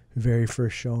Creek, very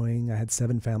first showing, I had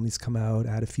 7 families come out.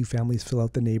 I had a few families fill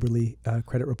out the Neighborly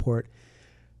credit report.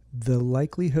 The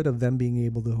likelihood of them being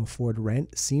able to afford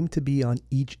rent seemed to be on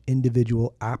each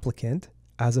individual applicant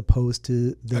as opposed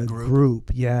to the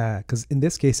group. Yeah, because in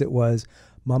this case it was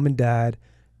mom and dad,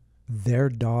 their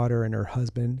daughter and her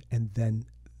husband, and then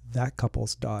that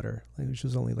couple's daughter, which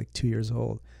was only like 2 years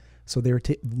old. So they were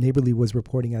Neighborly was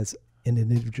reporting as an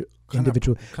individual. What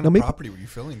kind of property were you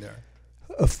filling there?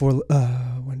 A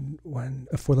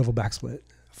 4-level back split.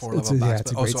 4-level back split.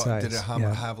 It's a great size. Did it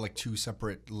have like 2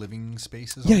 separate living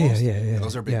spaces? Yeah, almost? yeah.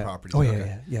 Those are big properties. Oh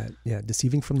yeah.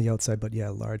 Deceiving from the outside, but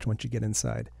large once you get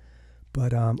inside.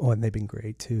 But and they've been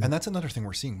great too. And that's another thing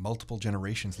we're seeing: multiple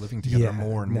generations living together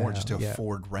more and more just to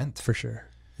afford rent. For sure.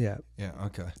 Yeah. Yeah.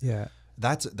 Okay. Yeah.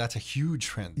 That's a huge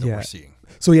trend that we're seeing.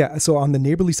 So on the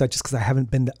Neighborly side, just because I haven't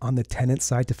been on the tenant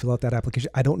side to fill out that application,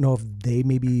 I don't know if they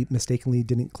maybe mistakenly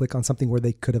didn't click on something where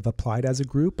they could have applied as a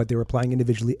group, but they were applying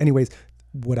individually. Anyways,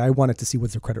 what I wanted to see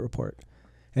was their credit report,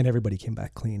 and everybody came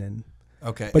back clean. And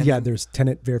okay, but there's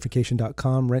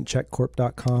tenantverification.com,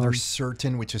 rentcheckcorp.com. There's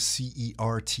Certain, which is CERTN.co,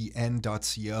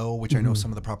 which I know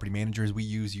some of the property managers we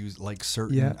use like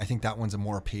Certain. Yeah. I think that one's a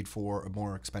more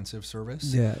expensive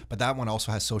service. Yeah. But that one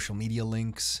also has social media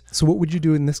links. So what would you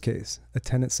do in this case? A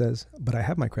tenant says, but I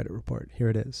have my credit report. Here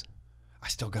it is. I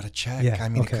still got to check. Yeah, I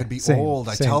mean, it could be old.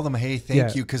 I tell them, hey,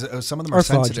 thank you, because some of them are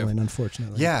sensitive. Fraudulent,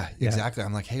 unfortunately. Yeah, exactly.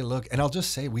 I'm like, hey, look, and I'll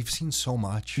just say we've seen so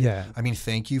much. Yeah. I mean,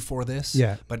 thank you for this.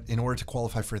 Yeah. But in order to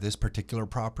qualify for this particular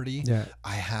property,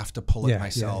 I have to pull it Yeah,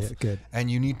 myself. yeah, good.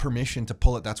 And you need permission to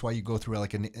pull it. That's why you go through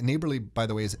like a Neighborly, by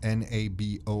the way, is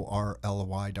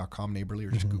NABORLY.com, Neighborly,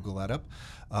 or just Google that up.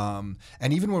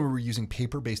 And even when we were using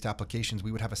paper-based applications,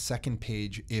 we would have a second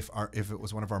page if it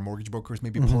was one of our mortgage brokers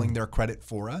maybe pulling their credit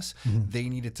for us. They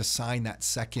needed to sign that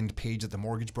second page that the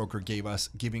mortgage broker gave us,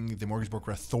 giving the mortgage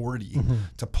broker authority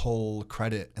to pull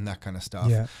credit and that kind of stuff.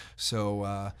 Yeah.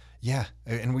 So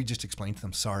and we just explained to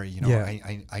them, sorry,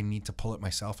 I need to pull it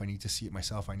myself. I need to see it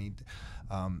myself. I need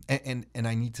and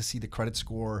I need to see the credit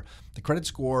score. The credit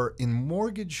score in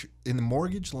the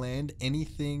mortgage land,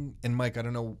 anything, and Mike, I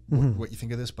don't know what you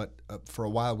think of this, but for a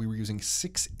while we were using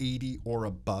 680 or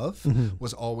above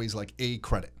was always like a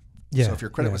credit. Yeah, so if your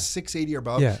credit was 680 or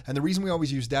above, and the reason we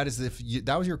always use that is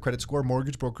that was your credit score,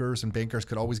 mortgage brokers and bankers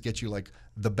could always get you like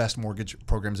the best mortgage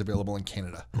programs available in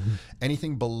Canada.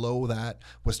 Anything below that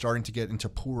was starting to get into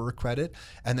poorer credit,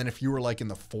 and then if you were like in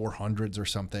the 400s or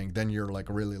something, then you're like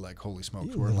really like, holy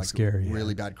smokes, we're like scary,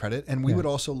 really bad credit. And we would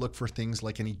also look for things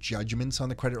like any judgments on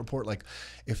the credit report, like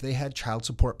if they had child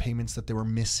support payments that they were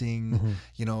missing,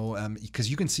 because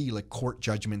you can see like court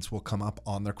judgments will come up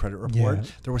on their credit report.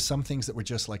 There were some things that were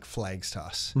just like flags to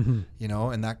us,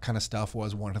 and that kind of stuff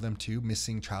was one of them too.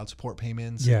 Missing child support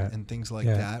payments and things like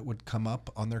that would come up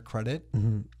on their credit.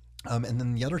 And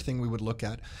then the other thing we would look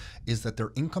at is that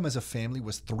their income as a family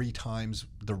was 3 times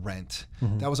the rent.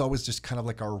 That was always just kind of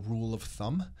like our rule of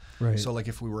thumb. Right. So like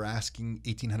if we were asking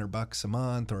 $1,800 a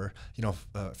month, or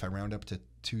if I round up to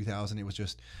 $2,000. It was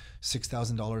just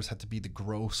 $6,000 had to be the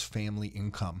gross family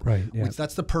income. Right. Yeah. Which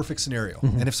that's the perfect scenario.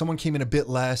 And if someone came in a bit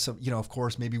less, of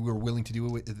course, maybe we were willing to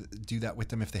do that with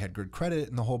them if they had good credit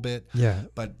and the whole bit. Yeah.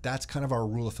 But that's kind of our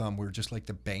rule of thumb. We're just like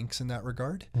the banks in that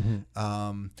regard.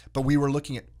 But we were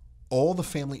looking at all the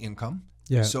family income.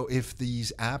 Yeah. So if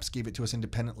these apps gave it to us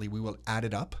independently, we will add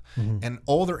it up and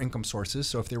all their income sources.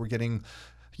 So if they were getting,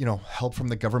 help from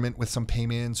the government with some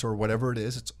payments or whatever it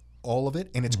is, it's all of it,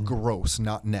 and it's gross,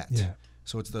 not net. Yeah.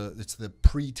 So it's the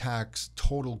pre-tax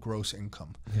total gross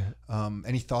income. Yeah.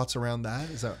 Any thoughts around that?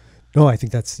 Is that? No, I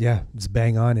think it's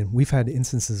bang on. And we've had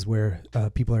instances where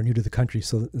people are new to the country.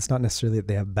 So it's not necessarily that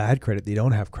they have bad credit. They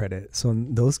don't have credit. So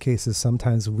in those cases,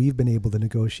 sometimes we've been able to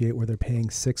negotiate where they're paying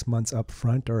 6 months up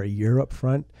front or a year up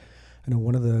front. I know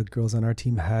one of the girls on our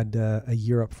team had a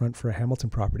year up front for a Hamilton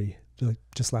property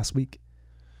just last week.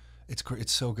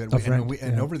 It's so good.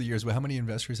 And over the years, how many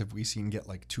investors have we seen get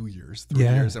like 2 years, 3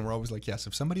 years? And we're always like, yes,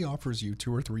 if somebody offers you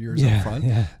 2 or 3 years up front,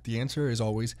 the answer is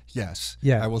always yes.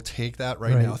 Yeah. I will take that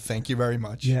right now. Thank you very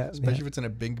much. Yeah. Especially if it's in a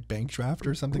big bank draft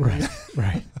or something like that.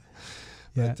 Right.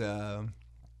 But,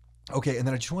 okay, and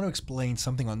then I just want to explain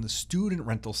something on the student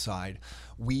rental side.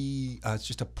 It's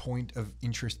just a point of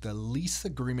interest. The lease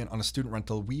agreement on a student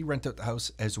rental, we rent out the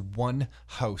house as one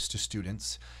house to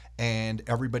students, and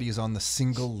everybody is on the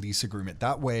single lease agreement.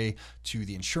 That way, to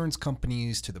the insurance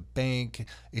companies, to the bank,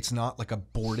 it's not like a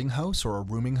boarding house or a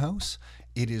rooming house.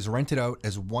 It is rented out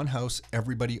as one house,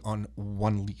 everybody on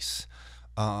one lease.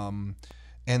 And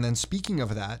then speaking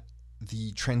of that,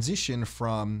 the transition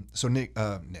from Nick,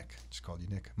 just called you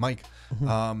Nick, Mike.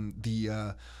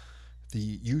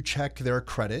 You check their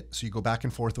credit, so you go back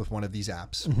and forth with one of these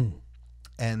apps,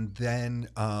 and then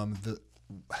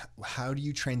how do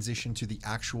you transition to the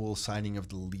actual signing of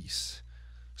the lease?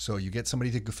 So you get somebody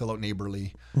to fill out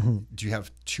Neighborly. Do you have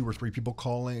 2 or 3 people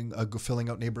filling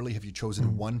out Neighborly? Have you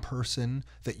chosen one person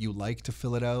that you like to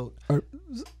fill it out?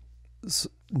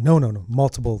 No.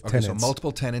 Multiple tenants. So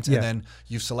multiple tenants, and then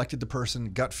you've selected the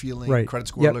person, gut feeling, credit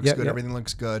score looks good, everything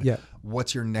looks good. Yeah.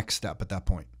 What's your next step at that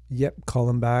point? Call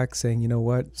them back saying, you know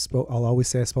what, I'll always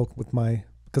say I spoke with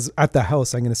because at the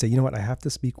house, I'm going to say, you know what, I have to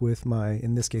speak with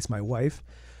in this case, my wife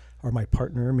or my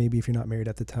partner, maybe if you're not married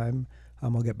at the time.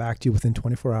 I'll get back to you within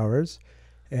 24 hours.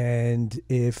 And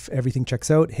if everything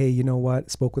checks out, hey, you know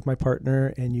what, spoke with my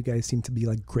partner and you guys seem to be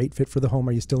like great fit for the home.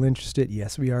 Are you still interested?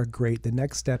 Yes, we are. Great. The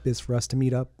next step is for us to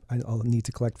meet up. I'll need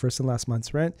to collect first and last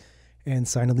month's rent and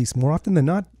sign a lease. More often than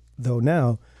not, though,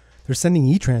 now they're sending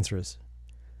e-transfers.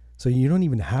 So you don't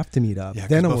even have to meet up. Yeah,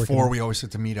 because before we always had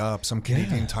to meet up, some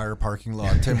Canadian Tire parking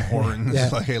lot, Tim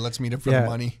Hortons, like, hey, let's meet up for the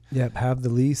money. Yeah, have the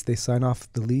lease. They sign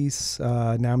off the lease.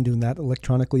 Now I'm doing that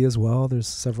electronically as well. There's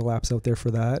several apps out there for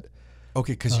that.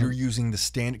 Okay, because you're using the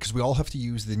standard, because we all have to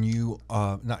use the new,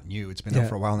 not new, it's been out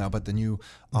for a while now, but the new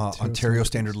Ontario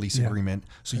Standard Lease Agreement.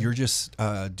 So you're just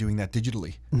doing that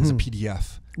digitally as a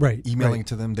PDF. Right. Emailing it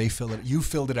to them, they fill it. You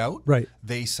filled it out. Right.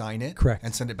 They sign it. Correct.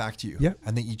 And send it back to you. Yeah.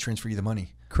 And they e-transfer you the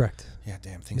money. Correct. Yeah,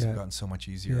 damn, things have gotten so much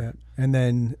easier. Yeah. And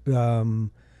then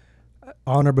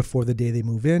on or before the day they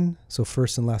move in, so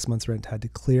first and last month's rent had to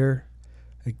clear.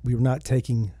 Like, we were not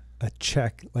taking a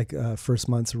check, like first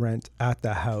month's rent at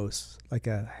the house, like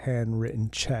a handwritten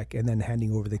check, and then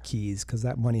handing over the keys because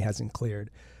that money hasn't cleared.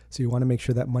 So you want to make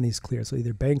sure that money's clear. So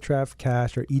either bank draft,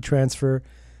 cash, or e-transfer,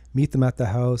 meet them at the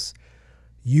house.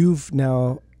 You've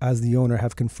now, as the owner,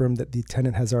 have confirmed that the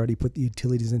tenant has already put the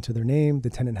utilities into their name. The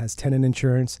tenant has tenant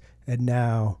insurance, and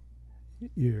now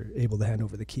you're able to hand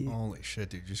over the key. Holy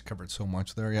shit, dude, you just covered so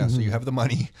much there. Yeah, so you have the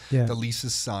money, the lease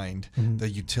is signed, the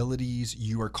utilities,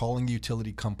 you are calling the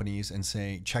utility companies and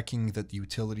saying, checking that the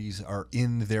utilities are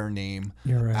in their name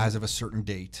as of a certain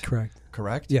date.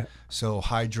 Correct? Yeah. So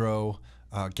hydro,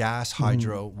 gas,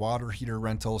 hydro, water heater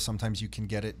rental, sometimes you can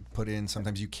get it put in,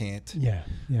 sometimes you can't. Yeah.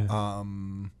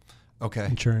 Okay.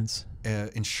 Insurance.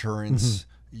 Insurance.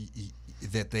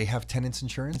 That they have tenants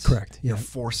insurance? Correct. Yeah. You're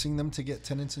forcing them to get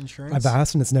tenants insurance? I've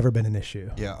asked and it's never been an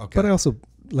issue. Yeah, okay. But I also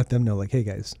let them know, like, hey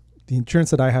guys, the insurance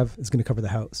that I have is going to cover the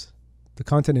house. The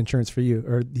content insurance for you,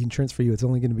 or the insurance for you, it's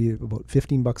only going to be about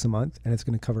 $15 a month, and it's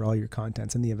going to cover all your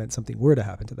contents in the event something were to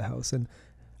happen to the house. And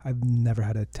I've never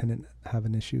had a tenant have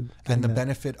an issue. And the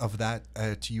benefit of that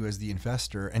to you as the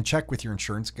investor, and check with your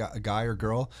insurance guy or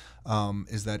girl,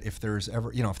 is that if there's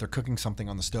ever, if they're cooking something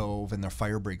on the stove and their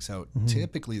fire breaks out,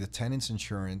 typically the tenant's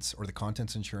insurance or the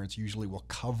contents insurance usually will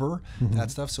cover that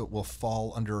stuff. So it will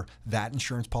fall under that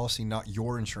insurance policy, not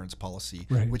your insurance policy,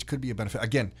 which could be a benefit.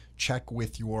 Again, check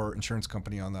with your insurance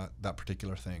company on that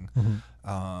particular thing.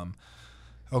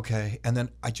 Okay. And then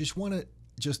I just want to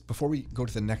just before we go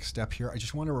to the next step here, I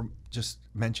just want to just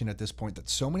mention at this point that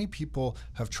so many people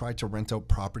have tried to rent out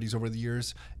properties over the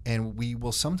years, and we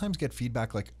will sometimes get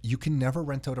feedback like, you can never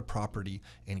rent out a property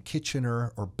in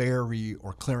Kitchener or Barrie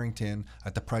or Clarington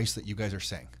at the price that you guys are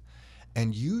saying.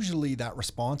 And usually that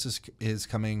response is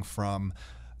coming from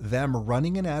them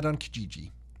running an ad on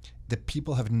Kijiji. The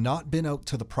people have not been out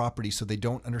to the property, so they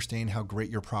don't understand how great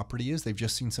your property is. They've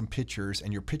just seen some pictures,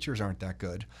 and your pictures aren't that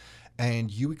good.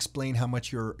 And you explain how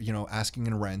much you're, asking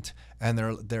in rent, and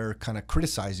they're kind of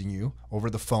criticizing you over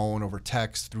the phone, over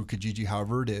text, through Kijiji,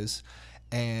 however it is.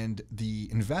 And the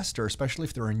investor, especially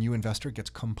if they're a new investor, gets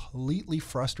completely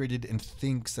frustrated and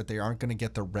thinks that they aren't going to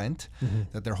get the rent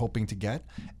that they're hoping to get.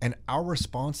 And our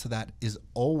response to that is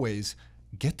always,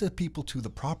 get the people to the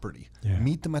property,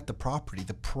 meet them at the property.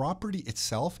 The property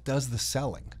itself does the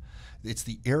selling. It's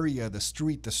the area, the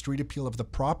street appeal of the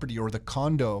property or the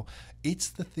condo. It's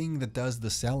the thing that does the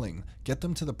selling. Get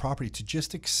them to the property. To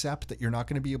just accept that you're not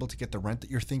going to be able to get the rent that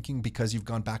you're thinking because you've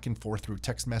gone back and forth through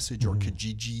text message or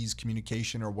Kijiji's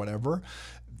communication or whatever,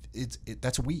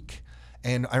 that's weak.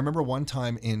 And I remember one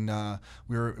time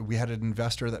we had an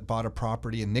investor that bought a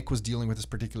property, and Nick was dealing with this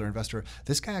particular investor.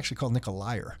 This guy actually called Nick a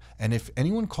liar. And if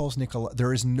anyone calls Nick a liar,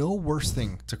 there is no worse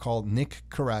thing to call Nick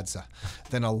Karadza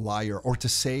than a liar, or to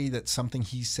say that something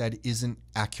he said isn't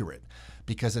accurate.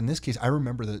 Because in this case, I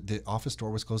remember the office door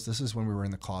was closed. This is when we were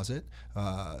in the closet.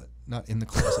 Not in the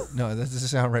closet. No, that doesn't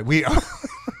sound right.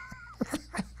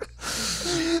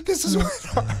 This is when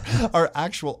our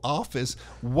actual office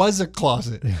was a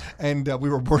closet, and we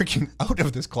were working out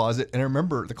of this closet. And I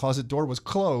remember the closet door was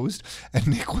closed, and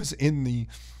Nick was in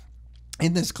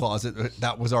this closet.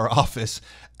 That was our office,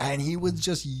 and he was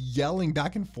just yelling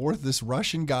back and forth. This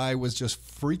Russian guy was just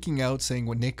freaking out, saying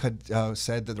what Nick had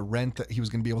said, that the rent that he was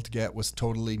going to be able to get was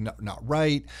totally not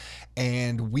right.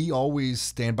 And we always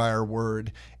stand by our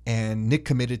word. And Nick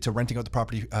committed to renting out the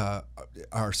property.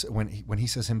 When he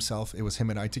says himself, it was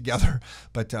him and I together,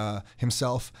 but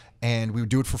himself, and we would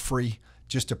do it for free,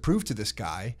 just to prove to this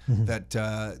guy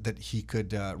that he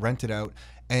could rent it out.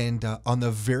 And on the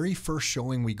very first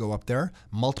showing, we go up there,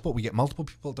 we get multiple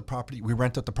people at the property. We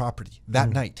rent out the property that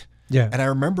night. Yeah. And I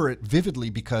remember it vividly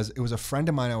because it was a friend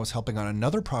of mine I was helping on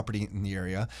another property in the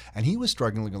area, and he was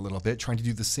struggling a little bit, trying to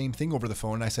do the same thing over the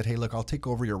phone. And I said, hey, look, I'll take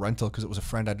over your rental, because it was a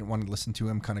friend. I didn't want to listen to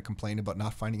him kind of complain about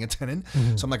not finding a tenant.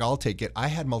 So I'm like, I'll take it. I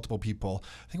had multiple people.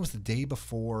 I think it was the day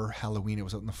before Halloween. It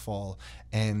was out in the fall.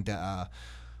 And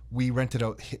we rented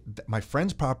out my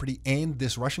friend's property and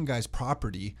this Russian guy's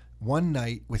property one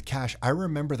night with cash. I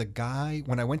remember the guy,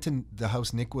 when I went to the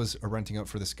house Nick was renting out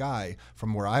for this guy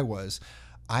from where I was,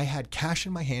 I had cash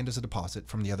in my hand as a deposit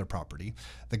from the other property.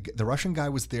 The Russian guy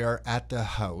was there at the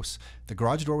house. The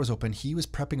garage door was open. He was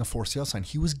prepping a for sale sign.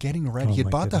 He was getting ready. He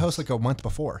had bought the house like a month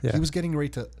before. Yeah. He was getting ready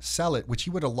to sell it, which he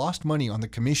would have lost money on the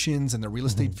commissions and the real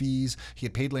estate fees. He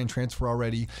had paid land transfer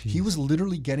already. Jeez. He was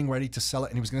literally getting ready to sell it,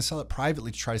 and he was going to sell it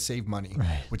privately to try to save money,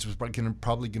 which was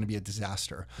probably going to be a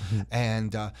disaster.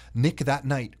 And Nick that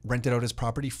night rented out his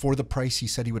property for the price he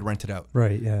said he would rent it out.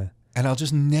 Right, yeah. And I'll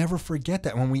just never forget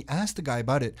that. When we asked the guy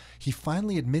about it, he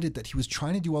finally admitted that he was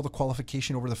trying to do all the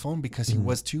qualification over the phone because he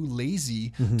was too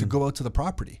lazy to go out to the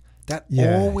property. That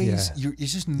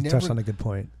it's just never. You touched on a good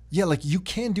point. Yeah, like you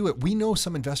can do it. We know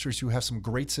some investors who have some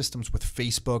great systems with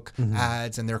Facebook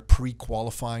ads, and they're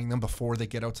pre-qualifying them before they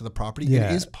get out to the property. Yeah.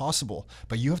 It is possible,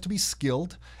 but you have to be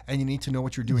skilled, and you need to know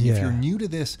what you're doing. Yeah. If you're new to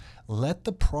this, let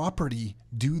the property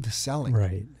do the selling.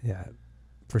 Right, yeah,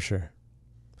 for sure.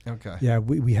 Okay. Yeah,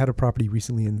 we had a property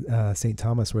recently in St.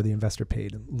 Thomas where the investor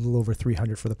paid a little over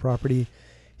 $300 for the property.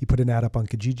 He put an ad up on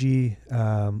Kijiji.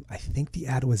 I think the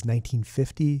ad was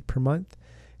 $19.50 per month,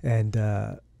 and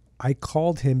I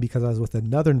called him because I was with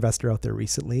another investor out there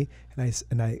recently,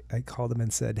 and I called him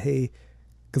and said, hey,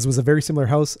 because it was a very similar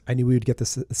house. I knew we would get the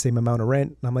same amount of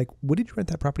rent. And I'm like, what did you rent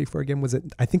that property for again? Was it,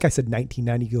 I think I said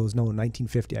 $19.90. He goes, no,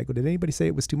 $19.50. I go, did anybody say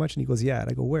it was too much? And he goes, yeah.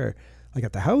 And I go, where? Like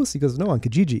at the house? He goes, no, on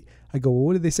Kijiji. I go, well,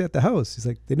 what did they say at the house? He's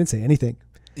like, they didn't say anything.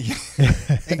 Yeah,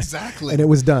 exactly. And it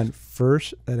was done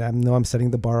first. And I know I'm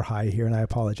setting the bar high here, and I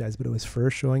apologize, but it was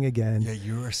first showing again. Yeah,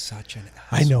 you are such an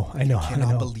asshole. I know. I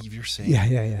cannot believe you're saying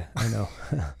Yeah. I know.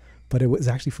 But it was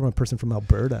actually from a person from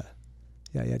Alberta.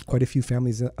 Yeah, you had quite a few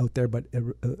families out there, but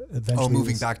eventually... Oh,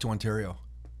 moving back to Ontario.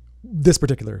 This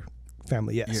particular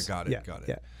family, yes. Yeah, got it.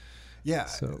 Yeah. Yeah.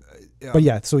 So,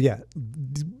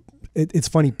 it's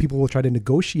funny. People will try to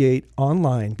negotiate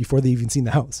online before they even seen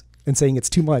the house. and saying it's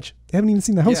too much. They haven't even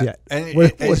seen the house yet. And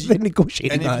what are they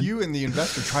negotiating and on? if you and the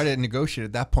investor try to negotiate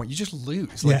at that point, you just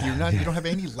lose. Like you don't have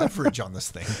any leverage on this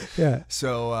thing. Yeah.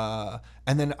 So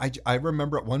and then I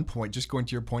remember at one point, just going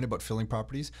to your point about filling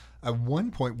properties, at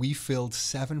one point we filled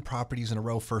 7 properties in a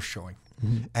row first showing.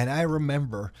 Mm-hmm. And I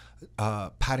remember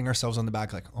patting ourselves on the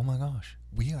back like, oh my gosh,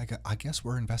 I guess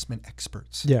we're investment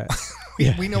experts. Yeah.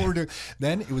 we know what we're doing.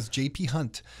 Then it was JP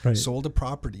Hunt sold a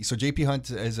property. So JP Hunt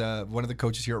is one of the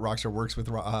coaches here at Rock Star, works with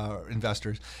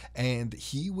investors, and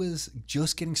he was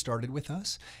just getting started with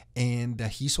us. And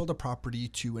he sold a property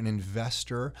to an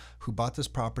investor who bought this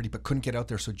property but couldn't get out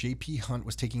there. So JP Hunt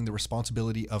was taking the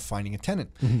responsibility of finding a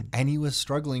tenant. Mm-hmm. And he was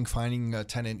struggling finding a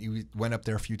tenant. He went up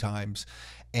there a few times.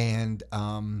 And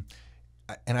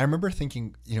I remember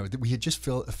thinking, that we had just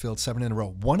filled 7 in a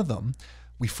row. One of them,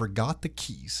 we forgot the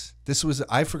keys.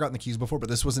 I've forgotten the keys before, but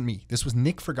this wasn't me. This was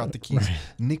Nick forgot the keys. Right.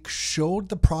 Nick showed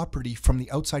the property from the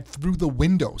outside through the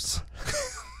windows.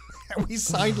 And we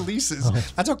signed leases. Oh.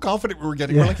 That's how confident we were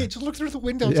getting. Yeah. We're like, hey, just look through the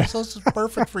windows. Yeah. This is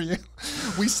perfect for you.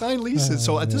 We signed leases.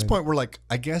 So at this point, we're like,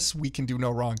 I guess we can do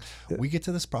no wrong. We get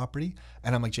to this property,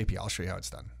 and I'm like, JP, I'll show you how it's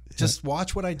done. Just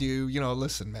watch what I do.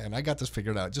 Listen, man, I got this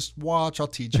figured out. Just watch. I'll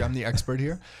teach you. I'm the expert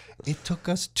here. It took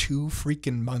us 2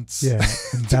 freaking months. Yeah,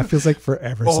 that feels like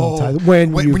forever sometimes.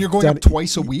 When you're going up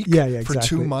twice a week exactly. for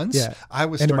 2 months, I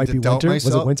was and starting to doubt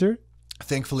myself. Was it winter?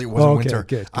 Thankfully, it wasn't winter.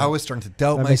 Good. I was starting to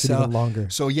doubt that myself. Makes it even longer.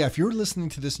 So yeah, if you're listening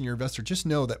to this and you're an investor, just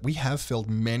know that we have filled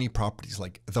many properties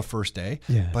like the first day.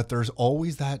 Yeah. But there's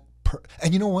always that.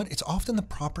 And you know what? It's often the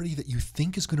property that you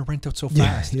think is going to rent out so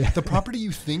fast. Yeah. The property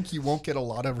you think you won't get a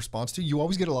lot of response to, you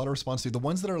always get a lot of response to. The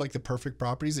ones that are like the perfect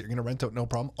properties that you're going to rent out no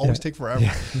problem, always take forever.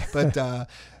 Yeah. But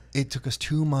it took us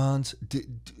 2 months.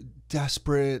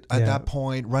 Desperate at that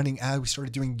point, running out. We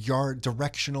started doing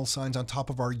directional signs on top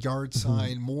of our yard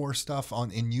sign, more stuff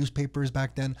in newspapers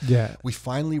back then. Yeah. We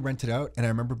finally rented out, and I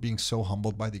remember being so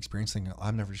humbled by the experience, thinking,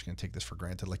 I'm never just going to take this for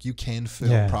granted. Like, you can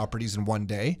fill properties in one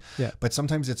day, but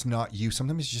sometimes it's not you.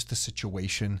 Sometimes it's just the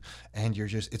situation, and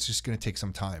it's just going to take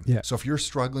some time. Yeah. So if you're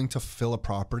struggling to fill a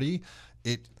property,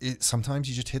 it sometimes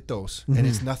you just hit those, and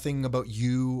it's nothing about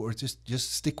you, or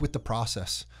just stick with the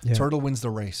process. Turtle wins the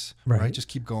race, right? Just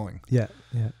keep going. Yeah.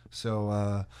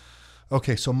 So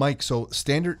okay, so Mike, so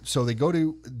they go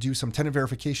to do some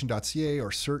tenantverification.ca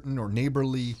or Certain or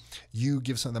Neighborly. You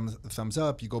give them a thumbs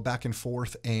up. You go back and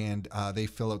forth, and they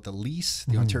fill out the lease,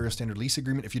 the Ontario Standard Lease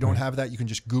Agreement. If you don't have that, you can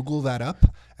just Google that up,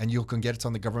 and you can get it. It's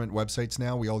on the government websites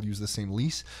now. We all use the same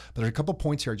lease. But there's a couple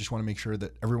points here I just want to make sure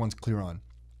that everyone's clear on.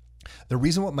 The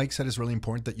reason what Mike said is really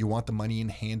important, that you want the money in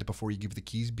hand before you give the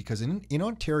keys, because in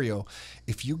Ontario,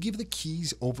 if you give the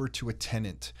keys over to a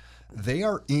tenant, they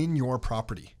are in your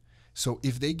property. So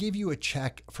if they give you a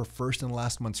check for first and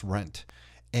last month's rent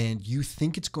and you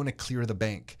think it's going to clear the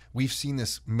bank, we've seen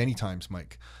this many times,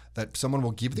 Mike, that someone will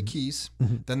give the keys,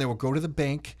 then they will go to the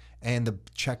bank and the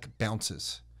check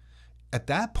bounces. At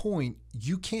that point,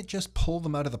 you can't just pull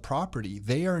them out of the property.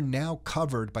 They are now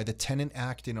covered by the Tenant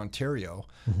Act in Ontario,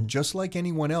 just like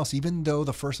anyone else, even though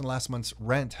the first and last month's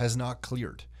rent has not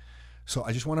cleared. So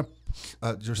I just want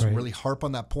to really harp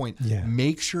on that point. Yeah.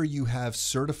 Make sure you have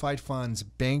certified funds,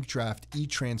 bank draft,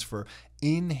 e-transfer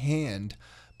in hand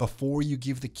before you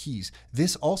give the keys.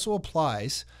 This also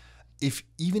applies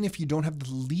even if you don't have the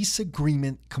lease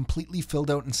agreement completely filled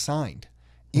out and signed.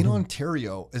 In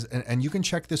Ontario, and you can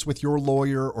check this with your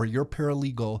lawyer or your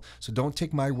paralegal, so don't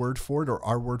take my word for it or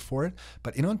our word for it,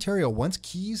 but in Ontario, once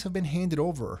keys have been handed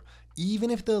over, even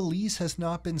if the lease has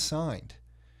not been signed,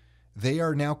 they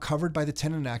are now covered by the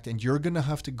Tenant Act, and you're going to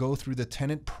have to go through the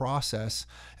tenant process,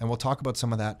 and we'll talk about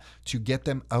some of that, to get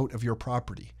them out of your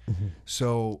property.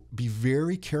 So be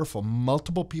very careful.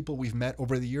 Multiple people we've met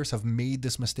over the years have made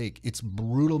this mistake. It's a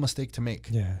brutal mistake to make.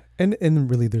 Yeah. And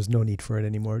really there's no need for it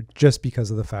anymore, just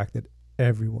because of the fact that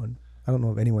everyone, I don't know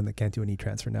of anyone that can't do an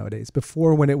e-transfer nowadays.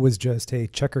 Before, when it was just, hey,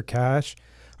 check or cash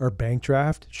or bank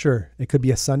draft, sure, it could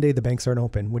be a Sunday, the banks aren't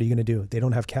open. What are you going to do? They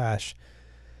don't have cash.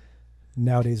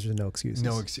 Nowadays, there's no excuses.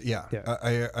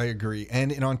 I agree.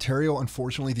 And in Ontario,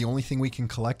 unfortunately, the only thing we can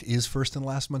collect is first and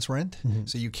last month's rent.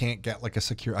 So you can't get like a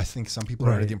secure. I think some people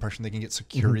are under the impression they can get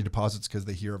security deposits because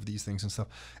they hear of these things and stuff.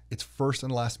 It's first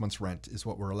and last month's rent is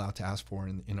what we're allowed to ask for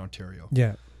in Ontario.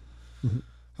 Yeah.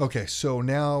 Okay, so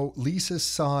now lease is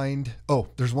signed. Oh,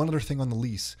 there's one other thing on the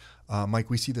lease. Mike,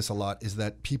 we see this a lot, is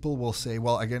that people will say,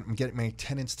 well, I'm getting my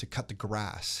tenants to cut the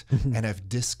grass, and I've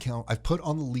put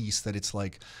on the lease that it's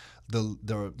like,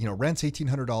 the rent's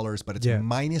 $1,800, but it's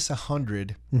minus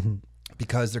 $100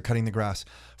 because they're cutting the grass.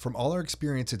 From all our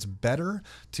experience, it's better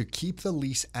to keep the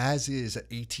lease as is at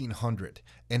 $1,800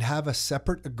 and have a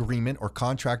separate agreement or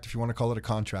contract, if you want to call it a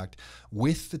contract,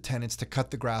 with the tenants to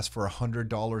cut the grass for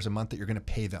 $100 a month that you're going to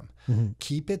pay them.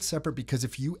 Keep it separate, because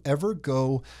if you ever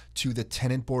go to the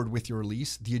tenant board with your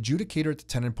lease, the adjudicator at the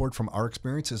tenant board, from our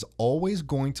experience, is always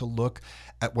going to look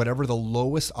at whatever the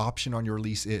lowest option on your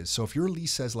lease is. So if your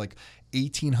lease says like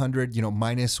 $1,800,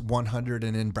 minus 100,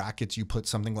 and in brackets you put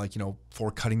something like,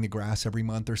 for cutting the grass every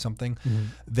month or something,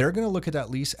 they're going to look at that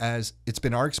lease as, it's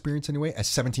been our experience anyway, as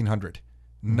 $1,700.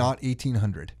 Not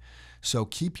 $1,800. So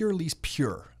keep your lease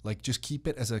pure. Like, just keep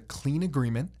it as a clean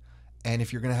agreement. And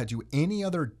if you're going to do any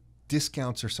other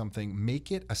discounts or something,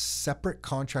 make it a separate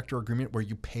contract or agreement where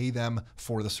you pay them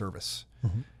for the service.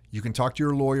 You can talk to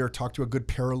your lawyer, talk to a good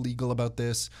paralegal about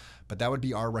this, but that would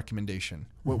be our recommendation.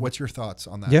 What's your thoughts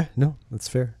on that? Yeah, no, that's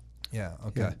fair. Yeah.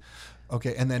 Okay. Yeah.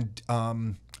 Okay. And then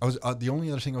the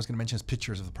only other thing I was going to mention is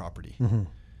pictures of the property.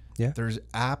 Yeah. There's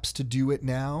apps to do it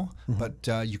now, but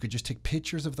you could just take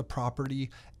pictures of the property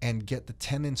and get the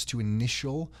tenants to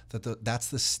initial that's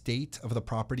the state of the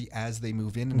property as they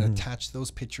move in, and attach those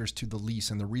pictures to the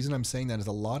lease. And the reason I'm saying that is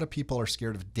a lot of people are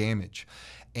scared of damage.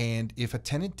 And if a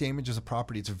tenant damages a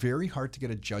property, it's very hard to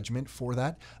get a judgment for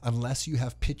that unless you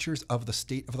have pictures of the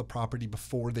state of the property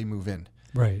before they move in.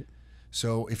 Right.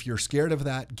 So if you're scared of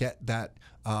that, get that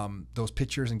those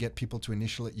pictures and get people to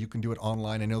initial it. You can do it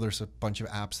online. I know there's a bunch of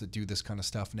apps that do this kind of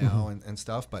stuff now and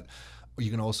stuff, but you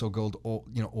can also go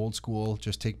old school.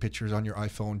 Just take pictures on your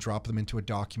iPhone, drop them into a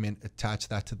document, attach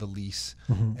that to the lease,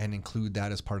 and include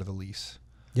that as part of the lease.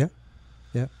 Yeah,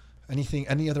 yeah.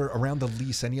 Any other around the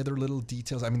lease? Any other little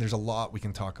details? I mean, there's a lot we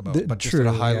can talk about, but just at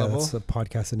a high level. It's a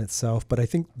podcast in itself. But I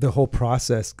think the whole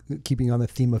process, keeping on the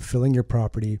theme of filling your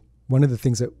property, one of the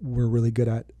things that we're really good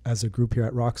at as a group here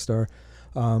at Rockstar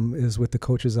is with the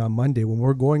coaches on Monday. When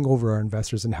we're going over our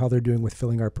investors and how they're doing with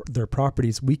filling their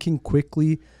properties, we can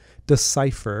quickly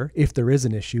decipher, if there is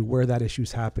an issue, where that issue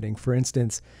is happening. For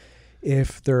instance,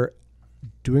 if they're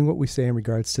doing what we say in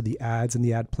regards to the ads and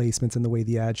the ad placements and the way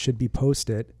the ad should be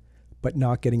posted, but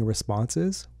not getting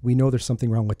responses, we know there's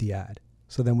something wrong with the ad.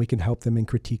 So then we can help them and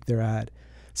critique their ad.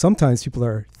 Sometimes people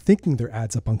are thinking their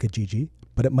ad's up on Kijiji,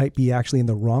 but it might be actually in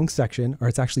the wrong section, or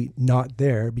it's actually not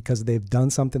there because they've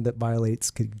done something that violates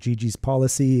Kijiji's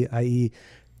policy, i.e.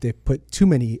 they put too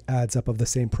many ads up of the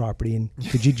same property, and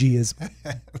Kijiji has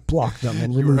blocked them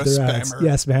and removed their ads.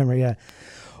 Yeah, spammer, yeah.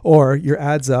 Or your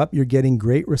ad's up, you're getting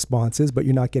great responses, but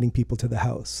you're not getting people to the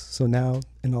house. So now,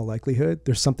 in all likelihood,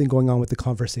 there's something going on with the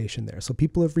conversation there. So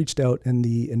people have reached out, and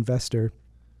the investor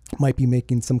might be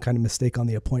making some kind of mistake on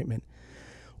the appointment.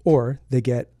 Or they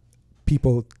get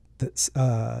people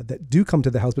that do come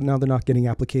to the house, but now they're not getting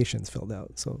applications filled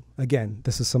out. So again,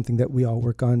 this is something that we all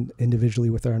work on individually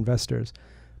with our investors.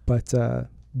 But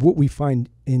what we find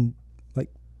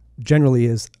generally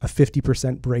is a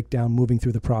 50% breakdown moving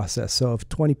through the process. So if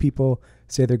 20 people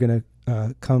say they're going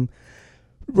to come,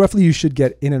 roughly you should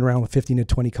get in and around 15 to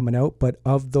 20 coming out. But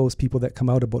of those people that come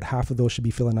out, about half of those should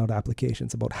be filling out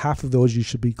applications. About half of those you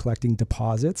should be collecting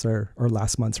deposits or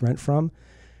last month's rent from.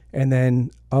 And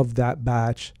then of that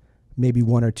batch, maybe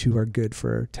one or two are good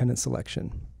for tenant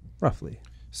selection, roughly.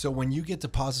 So when you get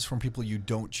deposits from people you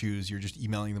don't choose, you're just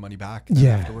emailing the money back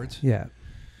afterwards? Yeah.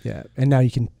 Yeah. And now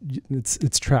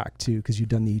it's tracked too, because you've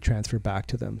done the transfer back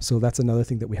to them. So that's another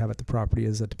thing that we have at the property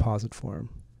is a deposit form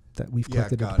that we've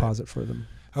collected a deposit for them.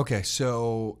 Okay.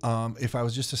 So if I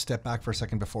was just to step back for a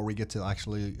second before we get to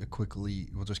actually quickly,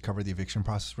 we'll just cover the eviction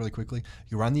process really quickly.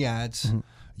 You run the ads,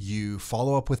 you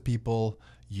follow up with people,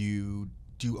 you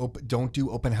don't do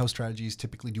open house strategies,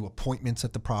 typically do appointments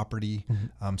at the property,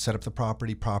 set up the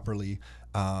property properly,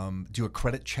 do a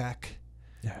credit check,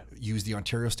 use the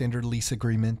Ontario Standard Lease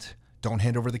Agreement, don't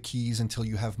hand over the keys until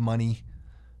you have money,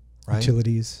 right?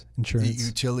 Utilities, insurance.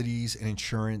 Utilities and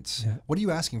insurance. Yeah. What are you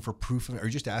asking for proof of? Are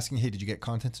you just asking, hey, did you get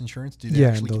contents insurance? Do they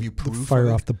actually give you proof?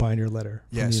 Fire off the binder letter.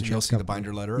 Yeah, so you'll see the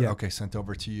binder letter. Yeah. Okay, sent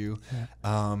over to you.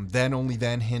 Yeah. Only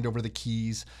then hand over the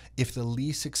keys. If the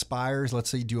lease expires, let's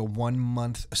say you do a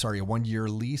 1 year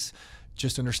lease,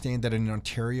 just understand that in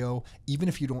Ontario, even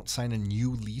if you don't sign a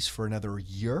new lease for another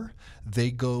year,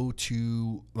 they go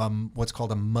to what's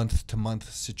called a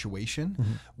month-to-month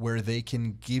situation, where they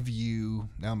can give you,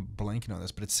 now I'm blanking on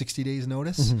this, but it's 60 days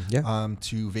notice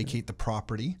to vacate the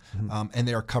property. And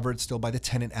they are covered still by the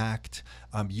Tenant Act.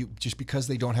 Just because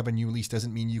they don't have a new lease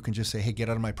doesn't mean you can just say, hey, get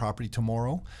out of my property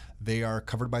tomorrow. They are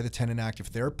covered by the Tenant Act. If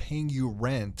they're paying you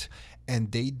rent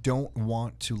and they don't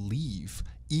want to leave,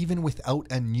 even without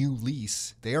a new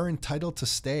lease, they are entitled to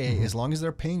stay as long as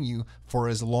they're paying you for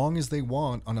as long as they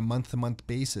want on a month-to-month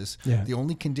basis. Yeah. The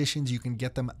only conditions you can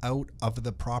get them out of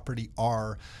the property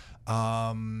are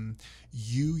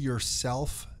you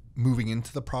yourself moving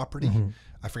into the property.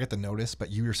 I forget the notice, but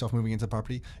you yourself moving into the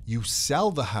property, you sell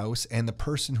the house, and the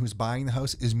person who's buying the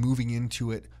house is moving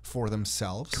into it for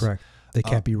themselves. Correct. They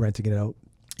can't be renting it out.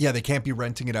 Yeah, they can't be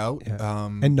renting it out. Yeah.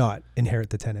 And not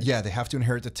inherit the tenant. Yeah, they have to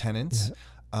inherit the tenants.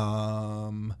 Yeah.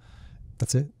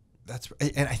 That's it.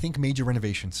 And I think major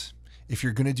renovations. If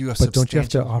you're going to do a But don't you have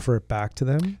to offer it back to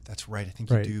them? That's right. I think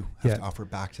you do have to offer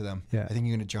it back to them. Yeah. I think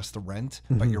you can adjust the rent,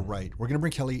 but you're right. We're going to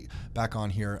bring Kelly back on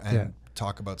here and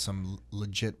talk about some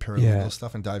legit paralegal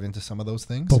stuff and dive into some of those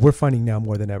things. But we're finding now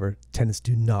more than ever, tenants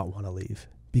do not want to leave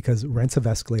because rents have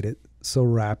escalated so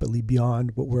rapidly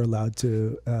beyond what we're allowed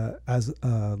to as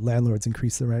landlords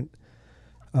increase the rent.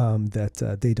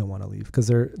 That they don't want to leave because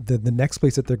the next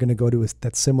place that they're going to go to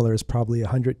that's similar is probably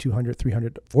 $100, $200,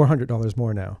 $300, $400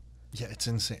 more now. Yeah, it's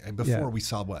insane. Before we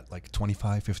saw like $25,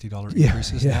 $50 Yeah,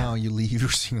 increases. yeah. Now you leave, you're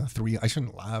seeing a $3. I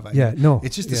shouldn't laugh.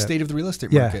 It's just the state of the real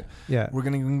estate Yeah, market. yeah. We're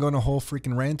going to go on a whole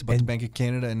freaking rant about the Bank of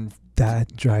Canada, and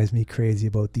that drives me crazy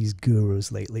about these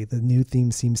gurus lately. The new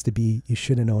theme seems to be you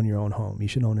shouldn't own your own home. You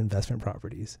should own investment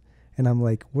properties. And I'm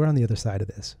like, we're on the other side of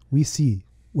this. We see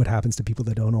what happens to people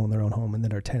that don't own their own home and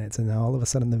that are tenants. And now all of a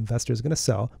sudden the investor is going to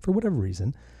sell for whatever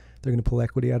reason. They're going to pull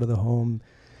equity out of the home.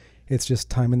 It's just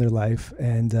time in their life.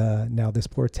 And now this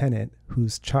poor tenant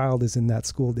whose child is in that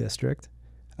school district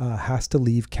has to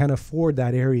leave, can't afford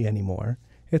that area anymore.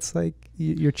 It's like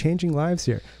you're changing lives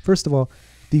here. First of all,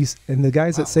 the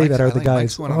guys that say that are the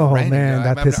guys, oh man,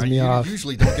 that pisses me off. You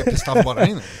usually don't get pissed off about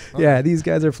anything. Yeah, these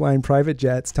guys are flying private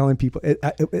jets, telling people,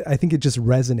 I think it just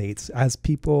resonates. As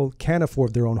people can't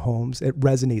afford their own homes, it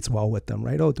resonates well with them,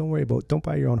 right? Oh, don't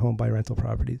buy your own home, buy rental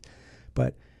properties.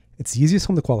 But it's the easiest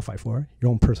home to qualify for, your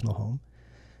own personal home.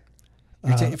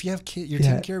 If you have kids, you're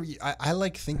taking care of. I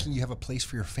like thinking you have a place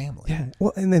for your family. Yeah.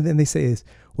 Well, and then they say is,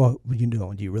 well, do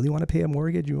you really want to pay a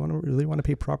mortgage? Do you really want to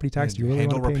pay property tax? Do you really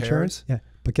want to pay insurance? Yeah.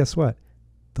 But guess what?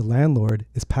 The landlord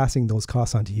is passing those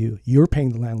costs on to you. You're paying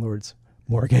the landlord's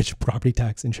mortgage, property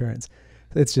tax, insurance.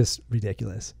 It's just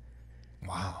ridiculous.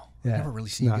 Wow. Yeah, I've never really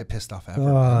seen you get pissed off ever.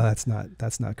 Oh, that's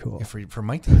not cool. Yeah, for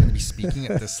Mike to even be speaking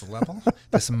at this level,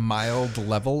 this mild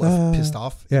level of pissed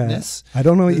offness. I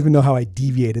don't even know how I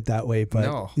deviated that way, but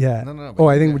no.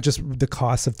 I think just the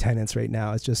cost of tenants right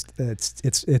now is just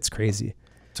it's crazy.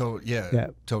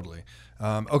 Totally.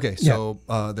 Okay, so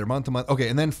they're month to month. Okay,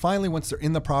 and then finally, once they're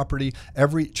in the property,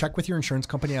 check with your insurance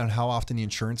company on how often the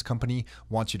insurance company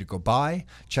wants you to go by.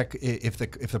 Check if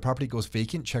the property goes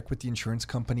vacant. Check with the insurance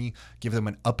company. Give them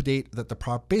an update that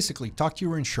basically talk to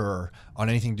your insurer on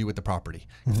anything to do with the property.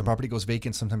 If the property goes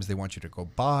vacant, sometimes they want you to go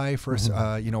by for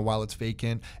while it's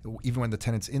vacant. Even when the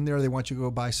tenant's in there, they want you to go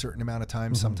by a certain amount of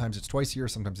time. Sometimes it's twice a year.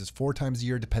 Sometimes it's 4 times a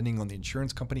year, depending on the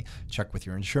insurance company. Check with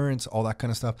your insurance, all that kind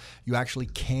of stuff. You actually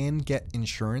can get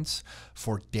insurance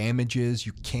for damages.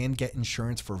 You can get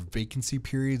insurance for vacancy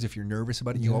periods. If you're nervous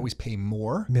about it, you always pay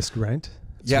more. Missed rent.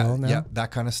 Yeah, that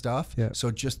kind of stuff. Yeah.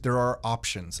 So there are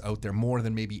options out there more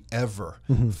than maybe ever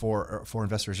for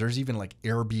investors. There's even like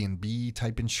Airbnb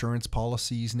type insurance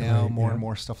policies now, more and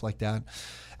more stuff like that.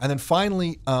 And then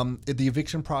finally, the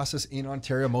eviction process in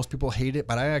Ontario, most people hate it,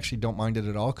 but I actually don't mind it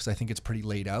at all because I think it's pretty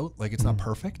laid out. Like it's not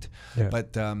perfect,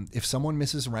 but if someone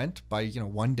misses rent by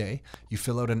 1 day, you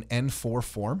fill out an N4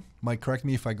 form. Mike, correct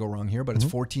me if I go wrong here, but it's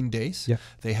 14 days. Yeah.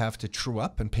 They have to true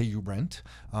up and pay you rent.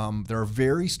 There are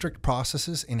very strict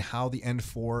processes in how the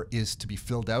N4 is to be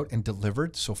filled out and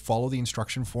delivered. So follow the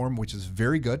instruction form, which is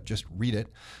very good. Just read it.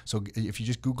 So if you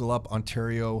just Google up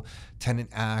Ontario Tenant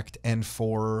Act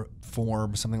N4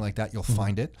 form, something like that, you'll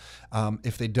find it.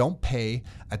 If they don't pay,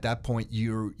 at that point,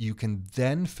 you can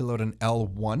then fill out an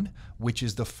L1, which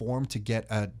is the form to get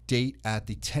a date at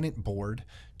the tenant board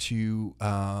to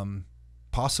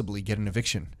possibly get an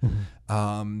eviction.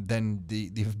 Then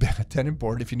the tenant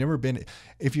board, if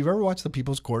you've ever watched the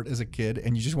People's Court as a kid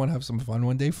and you just want to have some fun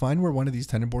one day, find where one of these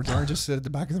tenant boards are and just sit at the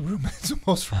back of the room. It's the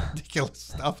most ridiculous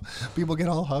stuff. People get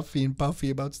all huffy and puffy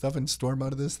about stuff and storm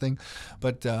out of this thing.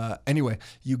 But anyway,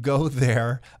 you go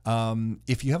there.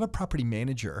 If you have a property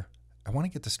manager, I want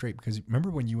to get this straight because remember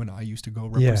when you and I used to go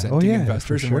representing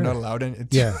investors and we're not allowed in?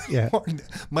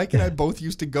 Mike and I both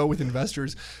used to go with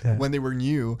investors when they were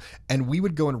new, and we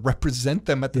would go and represent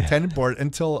them at the tenant board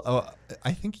until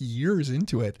I think years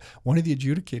into it, one of the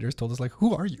adjudicators told us, like,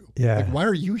 who are you? Like, why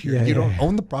are you here? You don't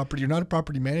own the property. You're not a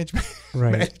property management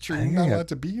manager. You're not allowed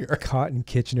to be here. Caught in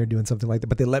Kitchener doing something like that,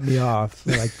 but they let me off.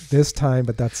 They're like, this time,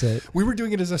 but that's it. We were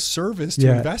doing it as a service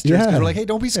to investors because we're like, hey,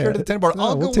 don't be scared of the tenant board.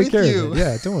 I'll go with you.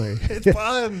 Yeah, don't worry. It's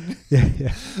fun.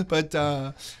 But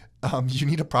you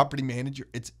need a property manager.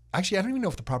 It's actually, I don't even know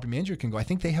if the property manager can go. I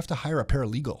think they have to hire a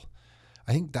paralegal.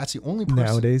 I think that's the only person.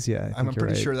 Nowadays, yeah. I'm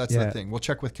pretty sure that's the thing. We'll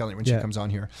check with Kelly when she comes on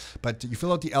here. But you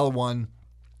fill out the L1.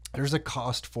 There's a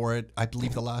cost for it. I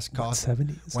believe the last cost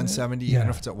 170. I don't know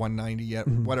if it's at 190 yet.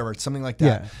 Whatever. It's something like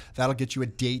that. That'll get you a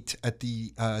date at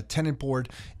the tenant board.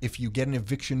 If you get an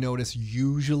eviction notice,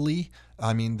 usually,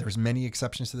 I mean, there's many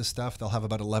exceptions to this stuff. They'll have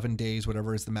about 11 days,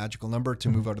 whatever is the magical number, to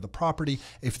move out of the property.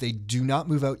 If they do not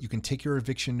move out, you can take your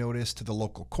eviction notice to the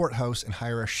local courthouse and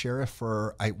hire a sheriff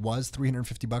for, it was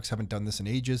 $350. Haven't done this in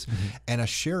ages. And a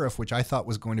sheriff, which I thought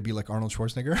was going to be like Arnold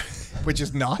Schwarzenegger, which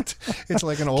is not. It's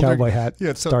like an older cowboy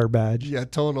hat, star badge. Yeah,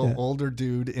 total older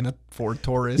dude in a Ford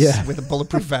Taurus with a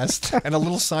bulletproof vest and a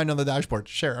little sign on the dashboard,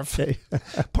 sheriff.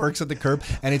 Parks at the curb.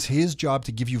 And it's his job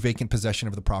to give you vacant possession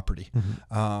of the property.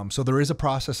 So there is a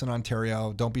process in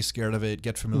Ontario. Don't be scared of it.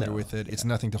 Get familiar with it. It's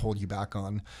nothing to hold you back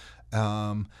on.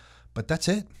 But that's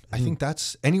it. I think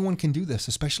that's, anyone can do this,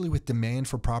 especially with demand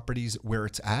for properties where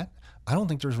it's at. I don't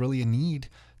think there's really a need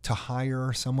to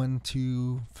hire someone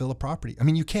to fill a property. I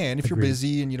mean, you can if you're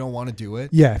busy and you don't want to do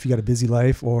it. Yeah, if you got a busy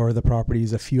life or the property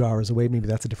is a few hours away, maybe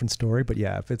that's a different story. But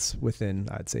yeah, if it's within,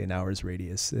 I'd say, an hour's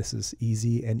radius, this is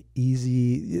easy.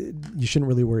 You shouldn't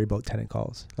really worry about tenant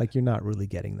calls. Like, you're not really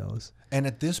getting those. And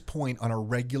at this point, on a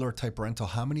regular type rental,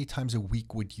 how many times a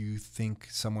week would you think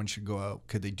someone should go out?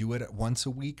 Could they do it at once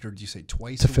a week, or do you say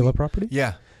twice to fill a property?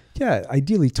 Yeah. Yeah,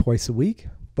 ideally twice a week.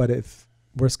 But if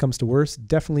worst comes to worst,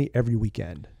 definitely every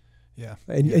weekend. Yeah.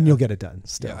 And you'll get it done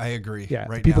still. Yeah, I agree. Yeah.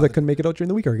 Right, people that couldn't make it out during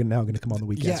the week are now going to come on the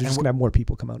weekends. You're just going to have more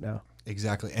people come out now.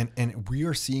 Exactly. And we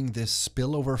are seeing this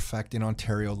spillover effect in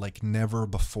Ontario like never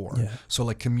before. Yeah. So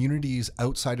like communities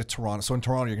outside of Toronto. So in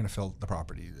Toronto, you're going to fill the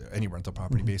property, any rental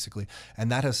property basically. And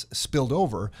that has spilled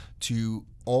over to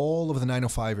all of the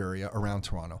 905 area around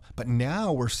Toronto. But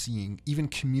now we're seeing even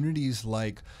communities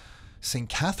like St.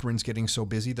 Catharines getting so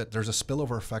busy that there's a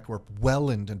spillover effect where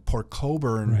Welland and Port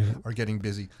Colborne are getting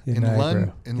busy. In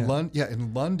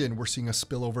London, we're seeing a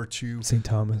spillover to St.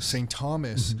 Thomas. St.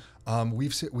 Thomas. We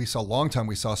saw a long time.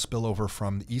 We saw a spillover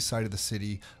from the east side of the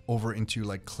city over into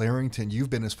like Clarington.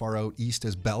 You've been as far out east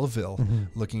as Belleville,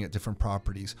 looking at different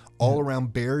properties. All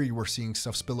around Barrie, we're seeing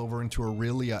stuff spill over into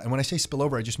Aurelia. And when I say spill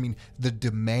over, I just mean the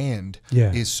demand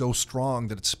is so strong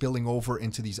that it's spilling over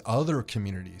into these other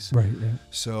communities. Right. Yeah.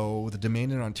 So the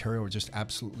demand in Ontario is just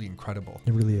absolutely incredible.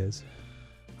 It really is.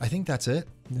 I think that's it.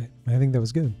 I think that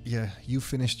was good. Yeah, you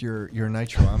finished your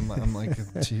nitro. I'm like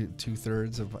two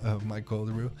thirds of my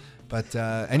cold brew. But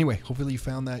anyway, hopefully you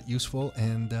found that useful.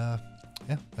 And yeah,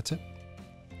 that's it.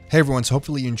 Hey everyone, so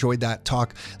hopefully you enjoyed that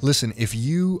talk. Listen, if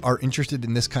you are interested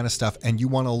in this kind of stuff and you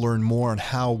want to learn more on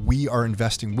how we are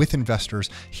investing with investors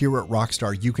here at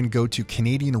Rockstar, you can go to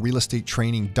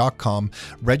CanadianRealEstateTraining.com,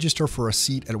 register for a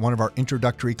seat at one of our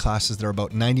introductory classes that are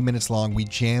about 90 minutes long. We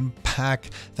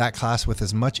jam-pack that class with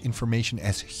as much information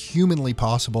as humanly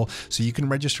possible, so you can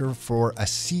register for a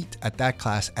seat at that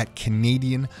class at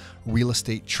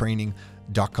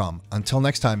CanadianRealEstateTraining.com. Until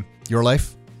next time, your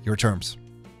life, your terms.